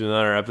listening to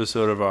another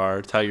episode of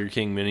our Tiger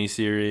King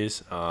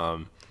miniseries.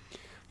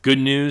 Good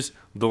news,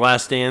 The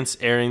Last Dance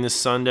airing this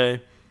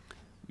Sunday.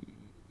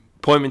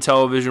 Appointment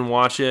Television,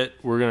 watch it.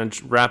 We're going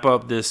to wrap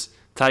up this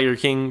Tiger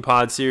King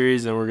pod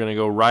series, and we're going to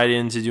go right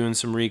into doing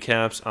some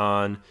recaps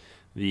on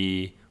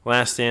The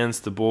Last Dance,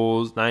 the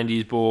Bulls,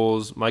 90s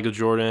Bulls, Michael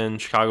Jordan,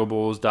 Chicago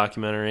Bulls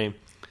documentary.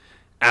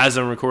 As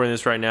I'm recording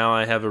this right now,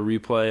 I have a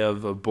replay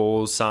of a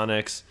Bulls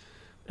Sonics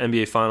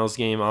NBA Finals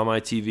game on my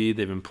TV.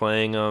 They've been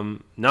playing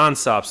them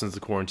nonstop since the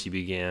quarantine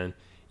began,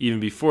 even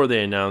before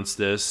they announced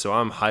this. So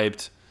I'm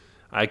hyped.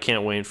 I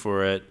can't wait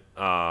for it.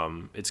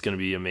 It's going to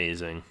be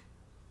amazing.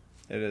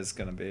 It is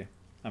going to be.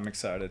 I'm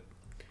excited.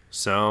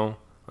 So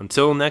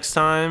until next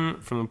time,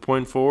 from the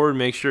point forward,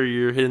 make sure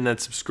you're hitting that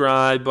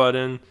subscribe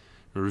button,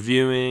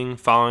 reviewing,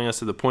 following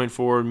us at the point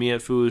forward, me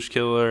at Foolish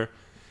Killer.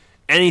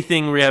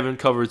 Anything we haven't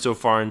covered so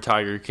far in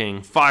Tiger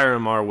King, fire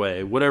them our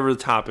way. Whatever the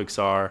topics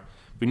are.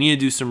 We need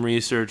to do some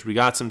research. We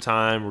got some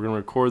time. We're going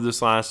to record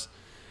this last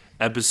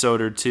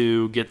episode or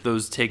two, get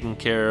those taken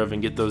care of,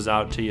 and get those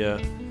out to you.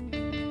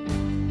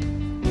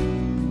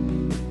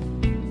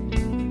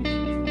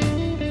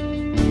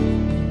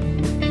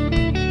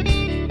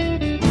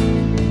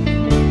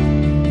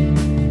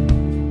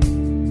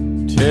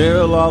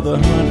 Tell all the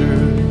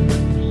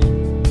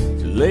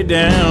hunters to lay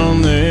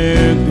down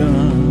their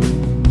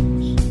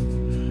guns.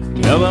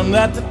 Tell them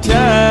that the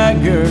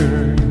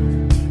tiger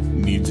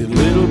needs a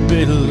little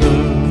bit of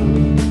love.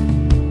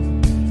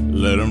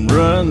 Let them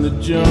run the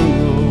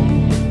jungle.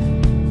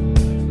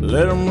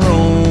 Let them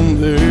roam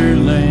their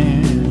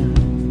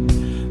land.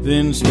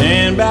 Then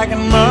stand back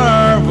and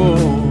marvel,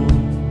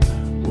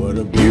 what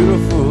a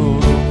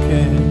beautiful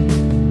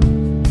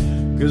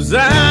cat. 'Cause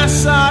I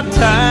saw a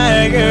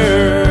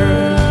tiger,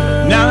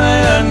 now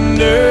I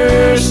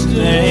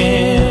understand.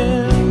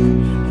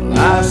 Well,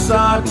 I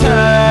saw a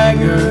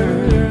tiger,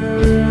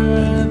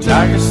 and the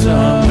tiger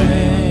saw me.